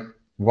like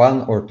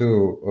 1 or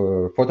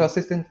 2 photo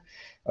assistant,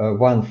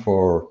 one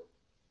for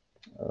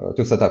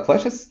to set up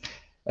flashes,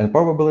 and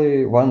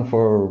probably one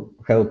for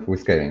help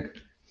with carrying.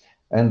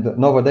 And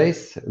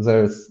nowadays,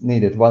 there's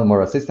needed one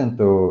more assistant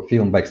to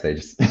film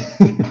backstages.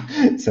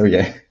 So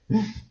yeah.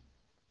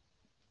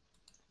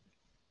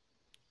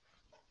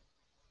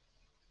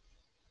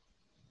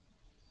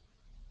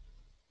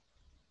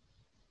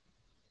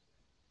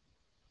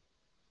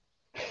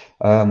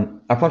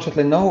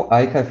 Unfortunately, no.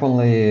 I have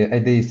only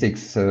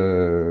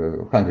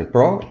AD600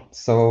 Pro,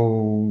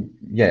 so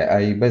yeah,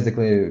 I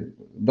basically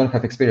don't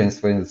have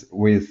experience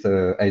with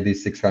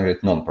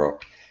AD600 non-Pro.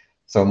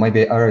 So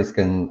maybe Aris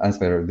can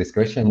answer this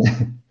question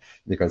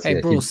because Hey, yeah,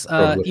 he Bruce,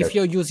 probably if has.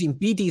 you're using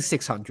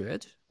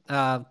BD600,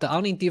 the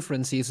only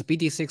difference is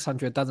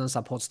BD600 doesn't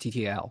support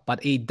TTL,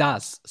 but it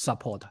does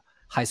support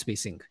high-speed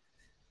sync,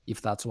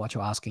 if that's what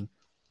you're asking.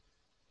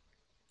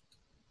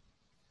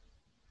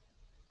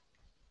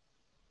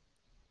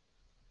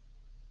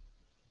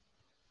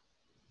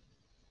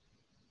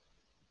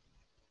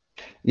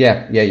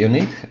 Yeah, yeah, you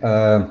need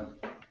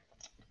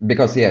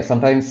because yeah,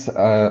 sometimes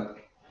uh,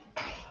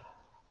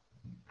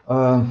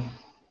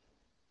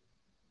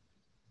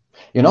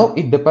 you know,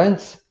 it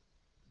depends.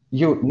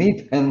 You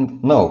need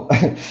and no,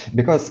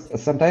 because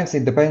sometimes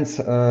it depends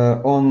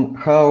on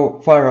how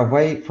far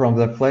away from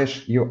the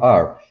flash you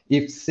are.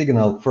 If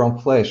signal from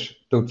flash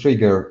to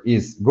trigger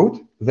is good,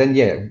 then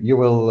yeah, you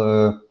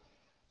will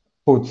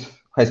put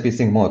high-speed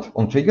sync mode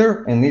on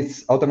trigger, and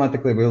it's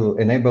automatically will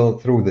enable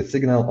through the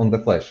signal on the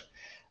flash.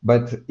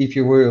 But if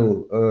you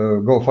will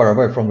go far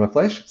away from the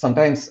flash,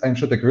 sometimes I'm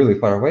shooting really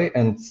far away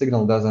and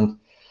signal doesn't,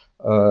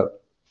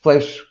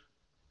 flash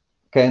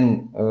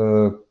can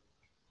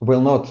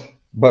will not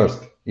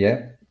burst.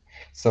 Yeah.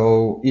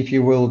 So if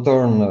you will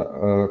turn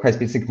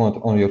high-speed sync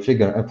mode on your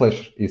trigger and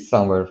flash is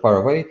somewhere far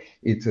away,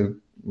 it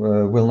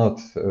will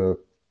not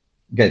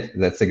get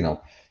that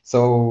signal.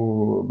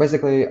 So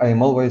basically,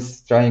 I'm always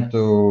trying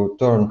to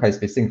turn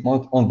high-speed sync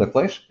mode on the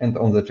flash and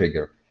on the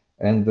trigger,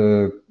 and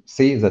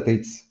see that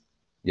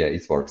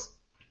it works.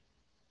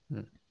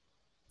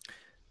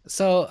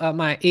 So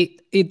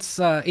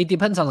it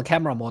depends on the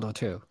camera model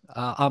too.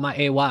 On my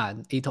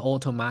A1, it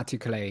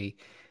automatically,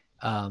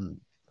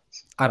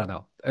 I don't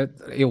know,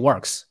 it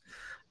works.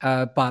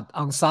 But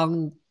on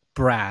some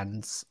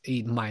brands,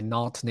 it might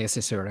not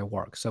necessarily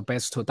work. So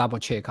best to double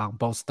check on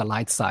both the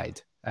light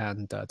side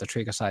and the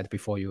trigger side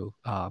before you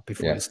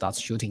Yeah. start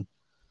shooting.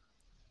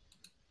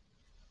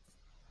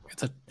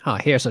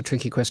 Here's a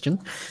tricky question.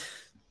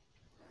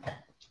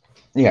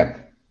 Yeah.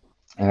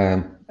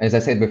 As I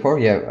said before,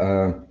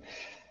 yeah,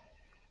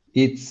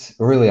 it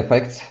really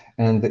affects,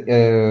 and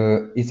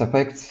it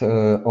affects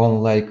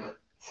on like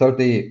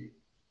 30,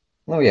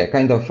 no, yeah,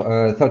 kind of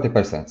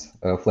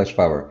 30% flash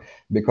power,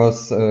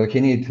 because he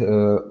need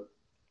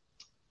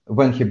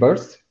when he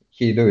bursts,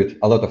 he do it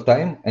a lot of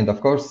time, and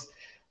of course,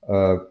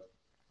 uh,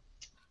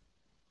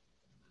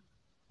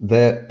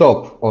 the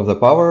top of the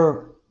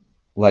power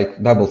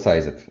like double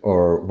size it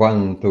or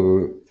 1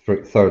 to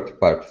 3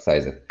 part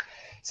size it.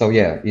 So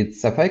yeah,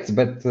 it's affects,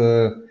 but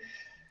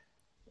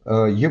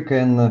you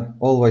can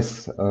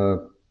always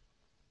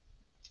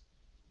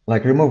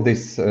like remove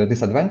this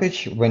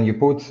disadvantage when you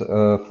put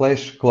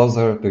flash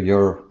closer to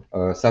your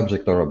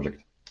subject or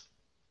object.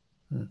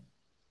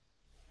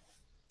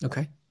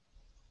 Okay.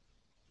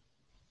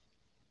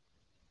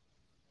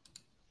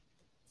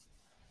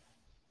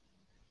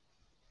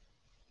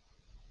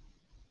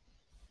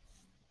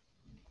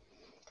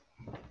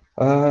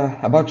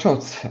 About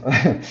shots,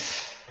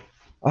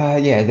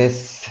 yeah,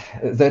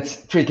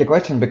 that's tricky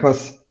question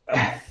because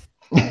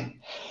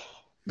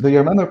do you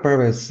remember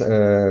previous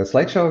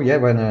slideshow? Yeah,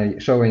 when I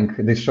showing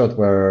this shot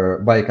where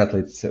bike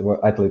athlete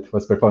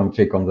was performing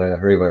trick on the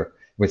river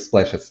with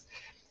splashes.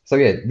 So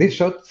yeah, this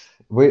shot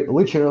we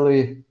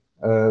literally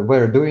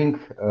were doing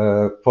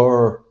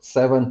for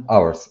 7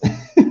 hours.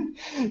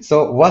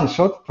 So one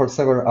shot for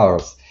several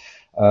hours.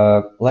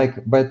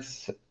 But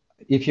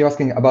if you're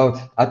asking about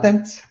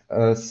attempts,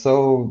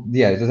 so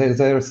yeah,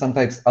 there are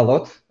sometimes a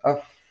lot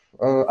of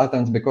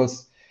attempts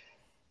because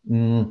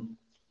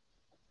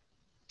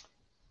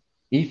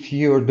if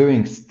you're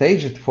doing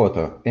staged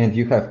photo and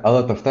you have a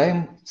lot of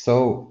time,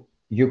 so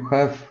you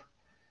have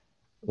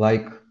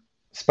like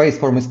space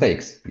for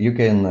mistakes. You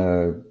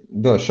can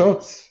do a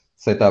shots,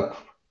 set up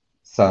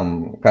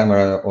some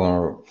camera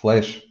or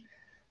flash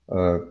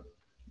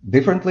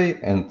differently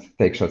and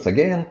take shots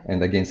again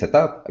and again set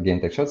up,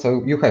 again take shots.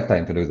 So you have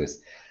time to do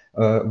this.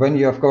 When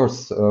you, of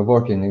course,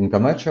 working in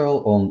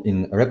commercial or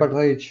in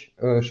reportage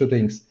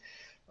shootings,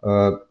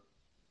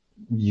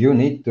 you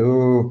need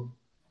to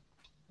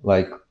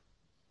like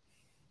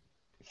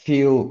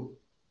feel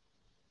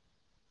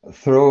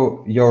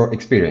through your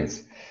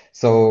experience.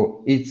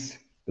 So it's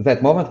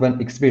that moment when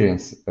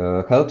experience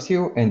helps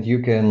you and you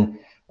can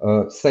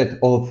set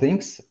all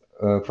things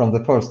from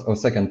the first or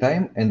second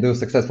time and do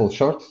successful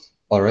shots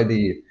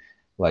already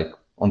like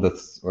on the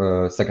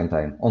second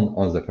time,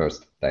 on the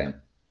first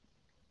time.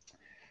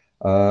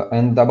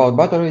 And about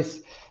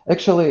batteries,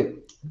 actually,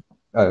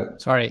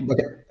 Sorry.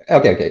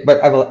 Okay.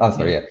 But I will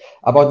answer. Yeah,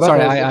 about Sorry,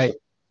 batteries.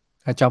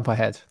 I jump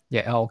ahead.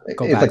 Yeah, I'll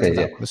go It's back okay. to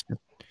that Yeah, question.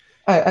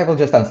 I will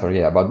just answer.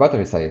 Yeah, about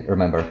batteries. I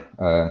remember.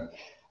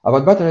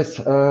 About batteries,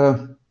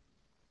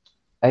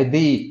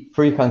 ID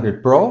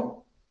 300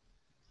 Pro.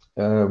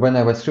 When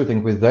I was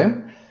shooting with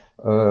them,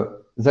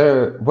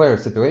 there were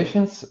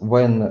situations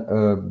when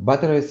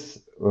batteries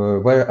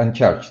were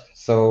uncharged.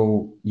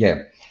 So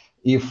yeah,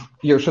 if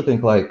you're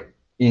shooting like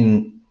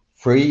in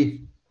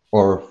 3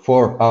 or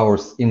 4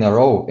 hours in a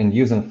row and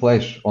using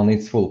flash on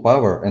its full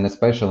power and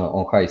especially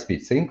on high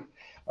speed sync,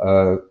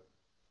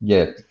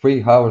 yeah,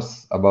 3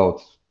 hours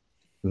about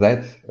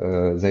that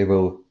they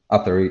will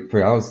after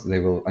 3 hours they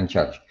will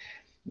uncharge.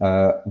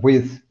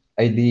 With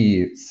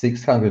ID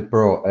 600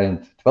 Pro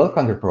and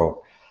 1200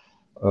 Pro,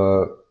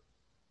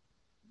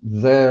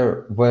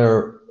 there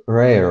were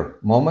rare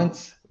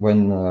moments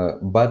when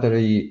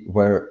battery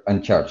were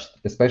uncharged,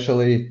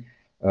 especially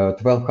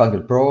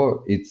 1200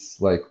 Pro. It's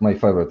like my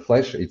favorite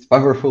flash. It's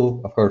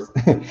powerful, of course,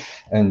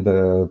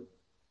 and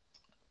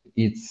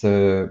its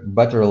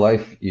battery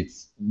life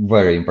it's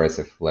very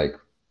impressive. Like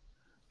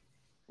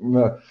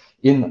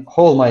in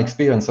whole my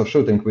experience of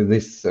shooting with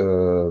this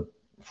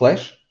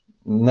flash,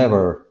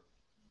 never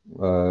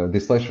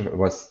this flash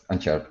was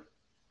uncharged.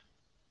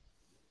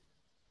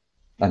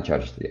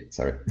 Uncharged, yeah,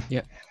 sorry.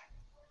 Yeah.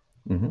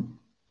 Mm-hmm.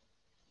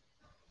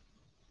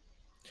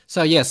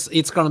 So yes,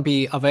 it's gonna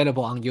be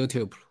available on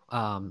YouTube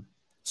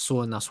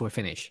soon as we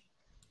finish.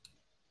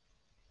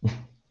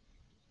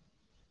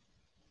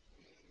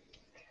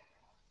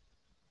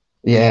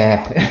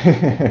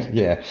 Yeah,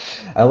 yeah.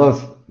 I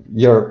love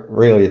you're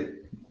really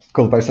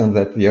cool person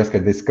that you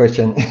asked this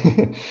question.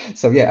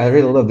 So yeah, I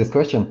really love this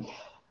question.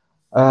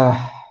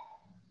 Uh,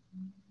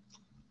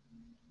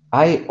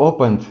 I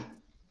opened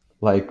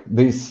like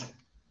this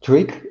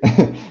trick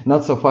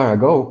not so far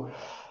ago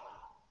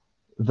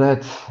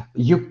that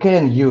you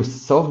can use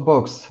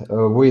softbox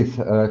with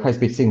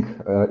high-speed sync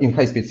in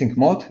high-speed sync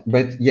mode,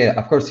 but yeah,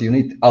 of course, you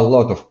need a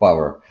lot of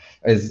power.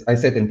 As I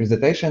said in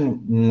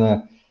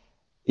presentation,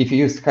 if you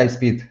use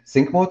high-speed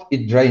sync mode,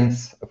 it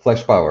drains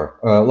flash power,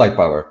 light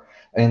power,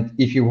 and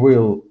if you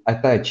will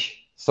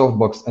attach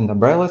softbox and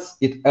umbrellas,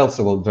 it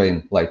also will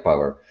drain light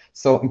power.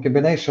 So in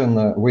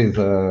combination with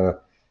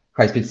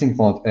high-speed sync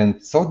mode and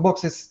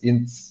softboxes,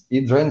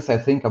 it drains, I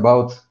think,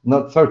 about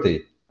not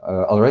 30,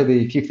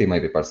 already 50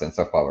 maybe percent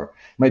of power,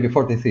 maybe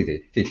 40,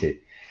 50.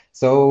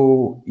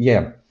 So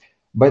yeah,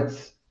 but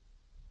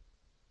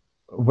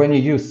when you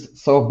use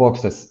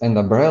softboxes and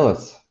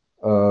umbrellas,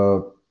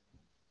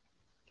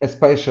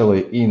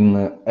 especially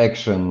in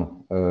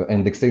action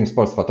and extreme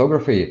sports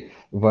photography,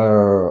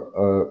 where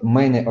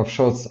many of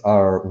shots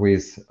are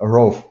with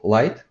raw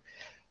light,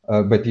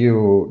 but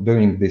you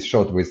doing this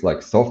shot with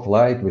like soft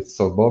light, with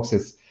soft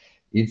boxes,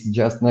 it's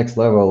just next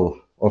level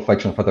of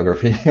action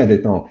photography. I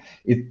don't know.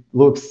 It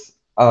looks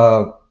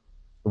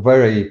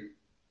very,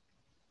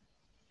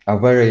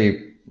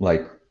 very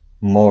like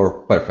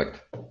more perfect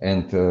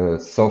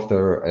and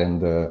softer,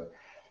 and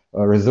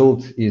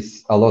result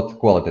is a lot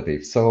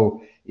qualitative.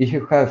 So if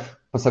you have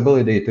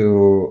possibility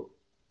to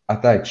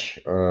attach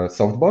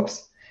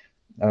softbox,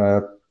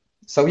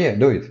 so yeah,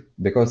 do it,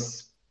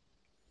 because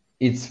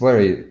it's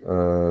very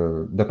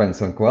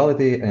depends on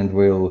quality and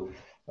will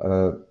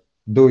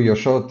do your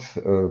shot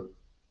to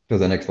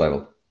the next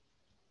level.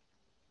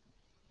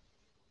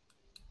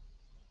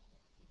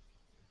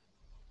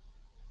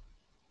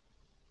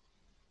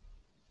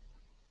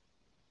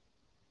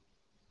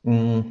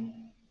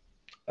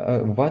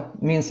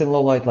 What means in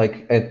low light,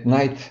 like at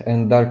night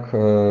and dark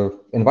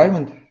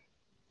environment?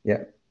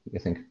 Yeah, I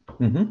think.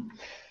 Mm-hmm.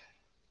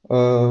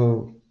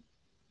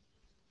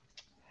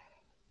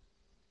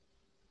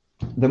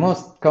 The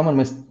most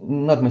common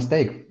not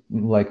mistake,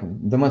 like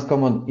the most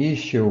common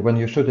issue when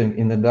you're shooting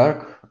in the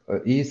dark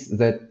is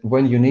that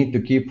when you need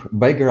to keep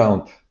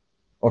background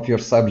of your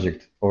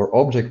subject or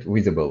object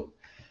visible.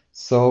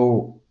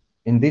 So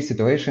in this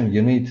situation,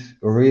 you need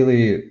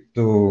really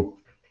to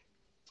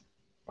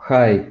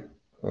high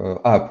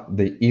up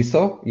the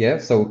ISO. Yeah,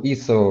 so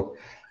ISO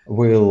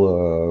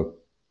will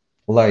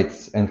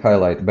lights and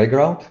highlight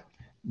background,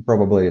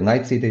 probably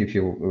night city if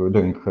you're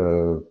doing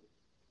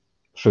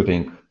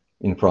shooting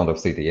in front of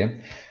city. Yeah,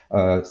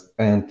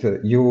 and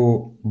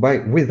you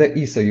with the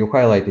ISO you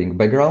highlighting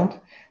background,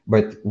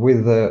 but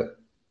with the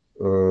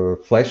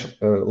flash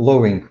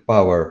lowering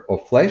power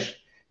of flash,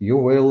 you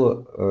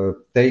will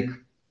take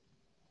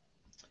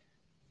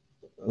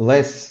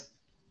less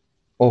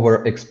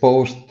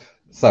overexposed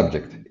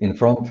subject in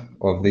front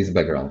of this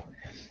background.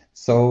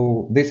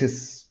 So this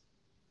is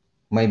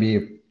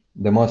maybe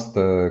the most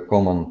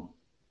common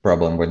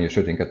problem when you're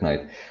shooting at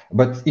night.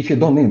 But if you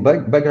don't need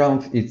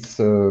background, it's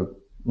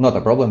not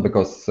a problem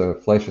because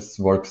flashes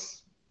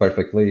works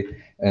perfectly.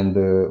 And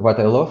what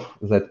I love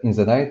that in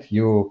the night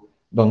you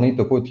don't need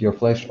to put your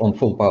flash on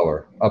full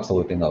power.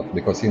 Absolutely not,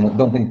 because you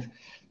don't need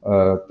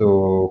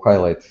to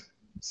highlight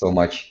so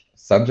much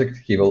subject.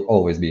 He will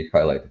always be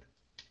highlighted.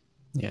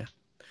 Yeah.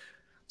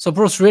 So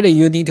Bruce, really,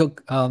 you need to.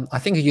 I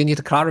think you need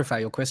to clarify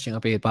your question a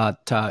bit.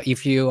 But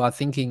if you are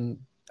thinking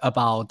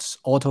about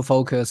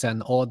autofocus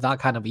and all that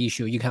kind of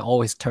issue, you can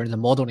always turn the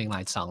modeling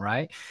lights on,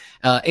 right?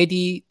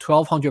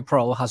 AD1200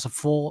 Pro has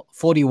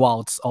 40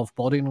 watts of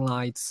modeling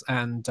lights,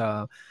 and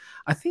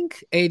I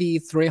think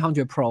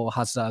AD300 Pro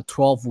has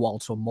 12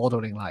 watts of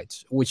modeling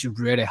lights, which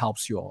really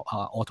helps your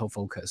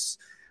autofocus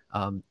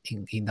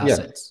in that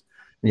sense.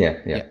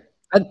 Yeah.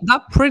 And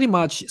that pretty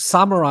much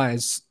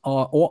summarizes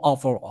all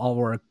of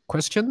our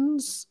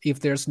questions. If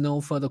there's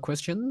no further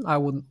question, I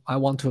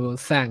want to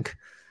thank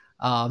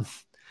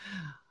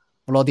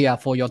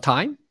Volodya for your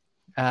time,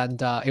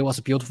 and it was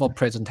a beautiful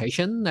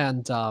presentation.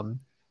 And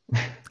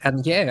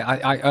yeah,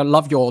 I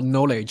love your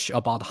knowledge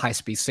about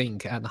high-speed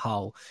sync and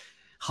how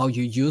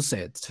you use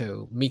it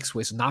to mix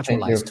with natural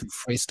lights to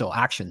freestyle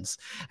actions.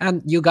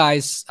 And you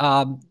guys,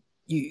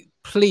 you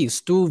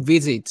please do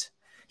visit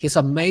his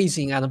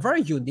amazing and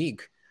very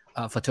unique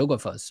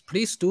photographers.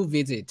 Please do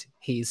visit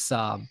his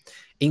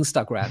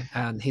Instagram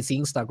and his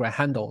Instagram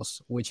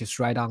handles, which is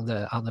right on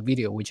the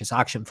video, which is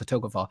Action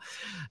Photographer.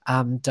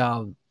 And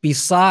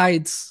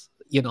besides,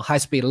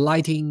 high-speed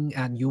lighting,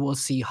 and you will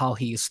see how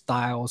he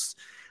styles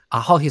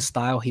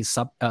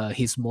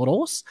his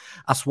models,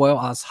 as well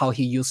as how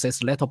he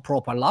uses little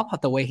prop. I love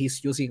the way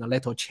he's using a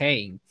little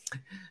chain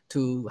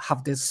to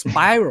have this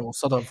spiral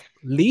sort of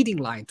leading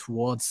line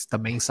towards the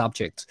main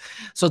subject.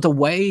 So the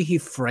way he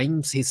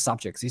frames his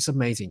subjects is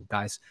amazing,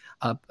 guys.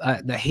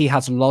 He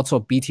has lots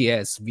of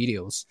BTS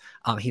videos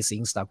on his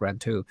Instagram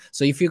too.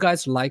 So if you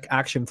guys like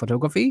action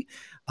photography,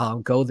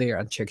 go there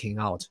and check him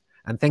out.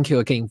 And thank you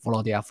again,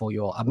 Volodya, for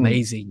your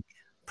amazing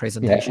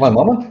presentation. Yeah, one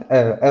moment.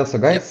 Also,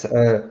 guys,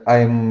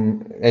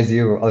 I'm, as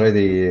you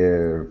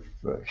already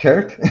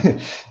heard,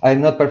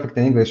 I'm not perfect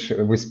in English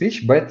with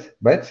speech,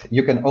 but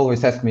you can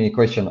always ask me a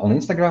question on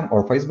Instagram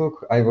or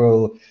Facebook. I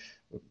will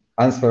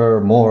answer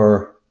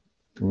more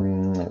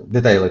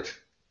detailed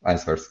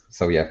answers.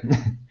 So yeah.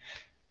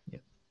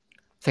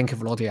 Thank you,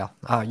 Volodya.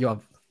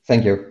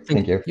 Thank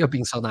you. You're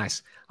being so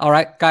nice. All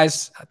right,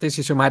 guys, this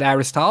is your Mad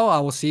Aristotle. I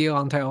will see you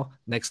until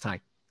next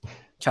time.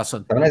 Ciao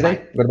soon. Have a nice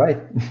day.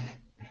 Goodbye.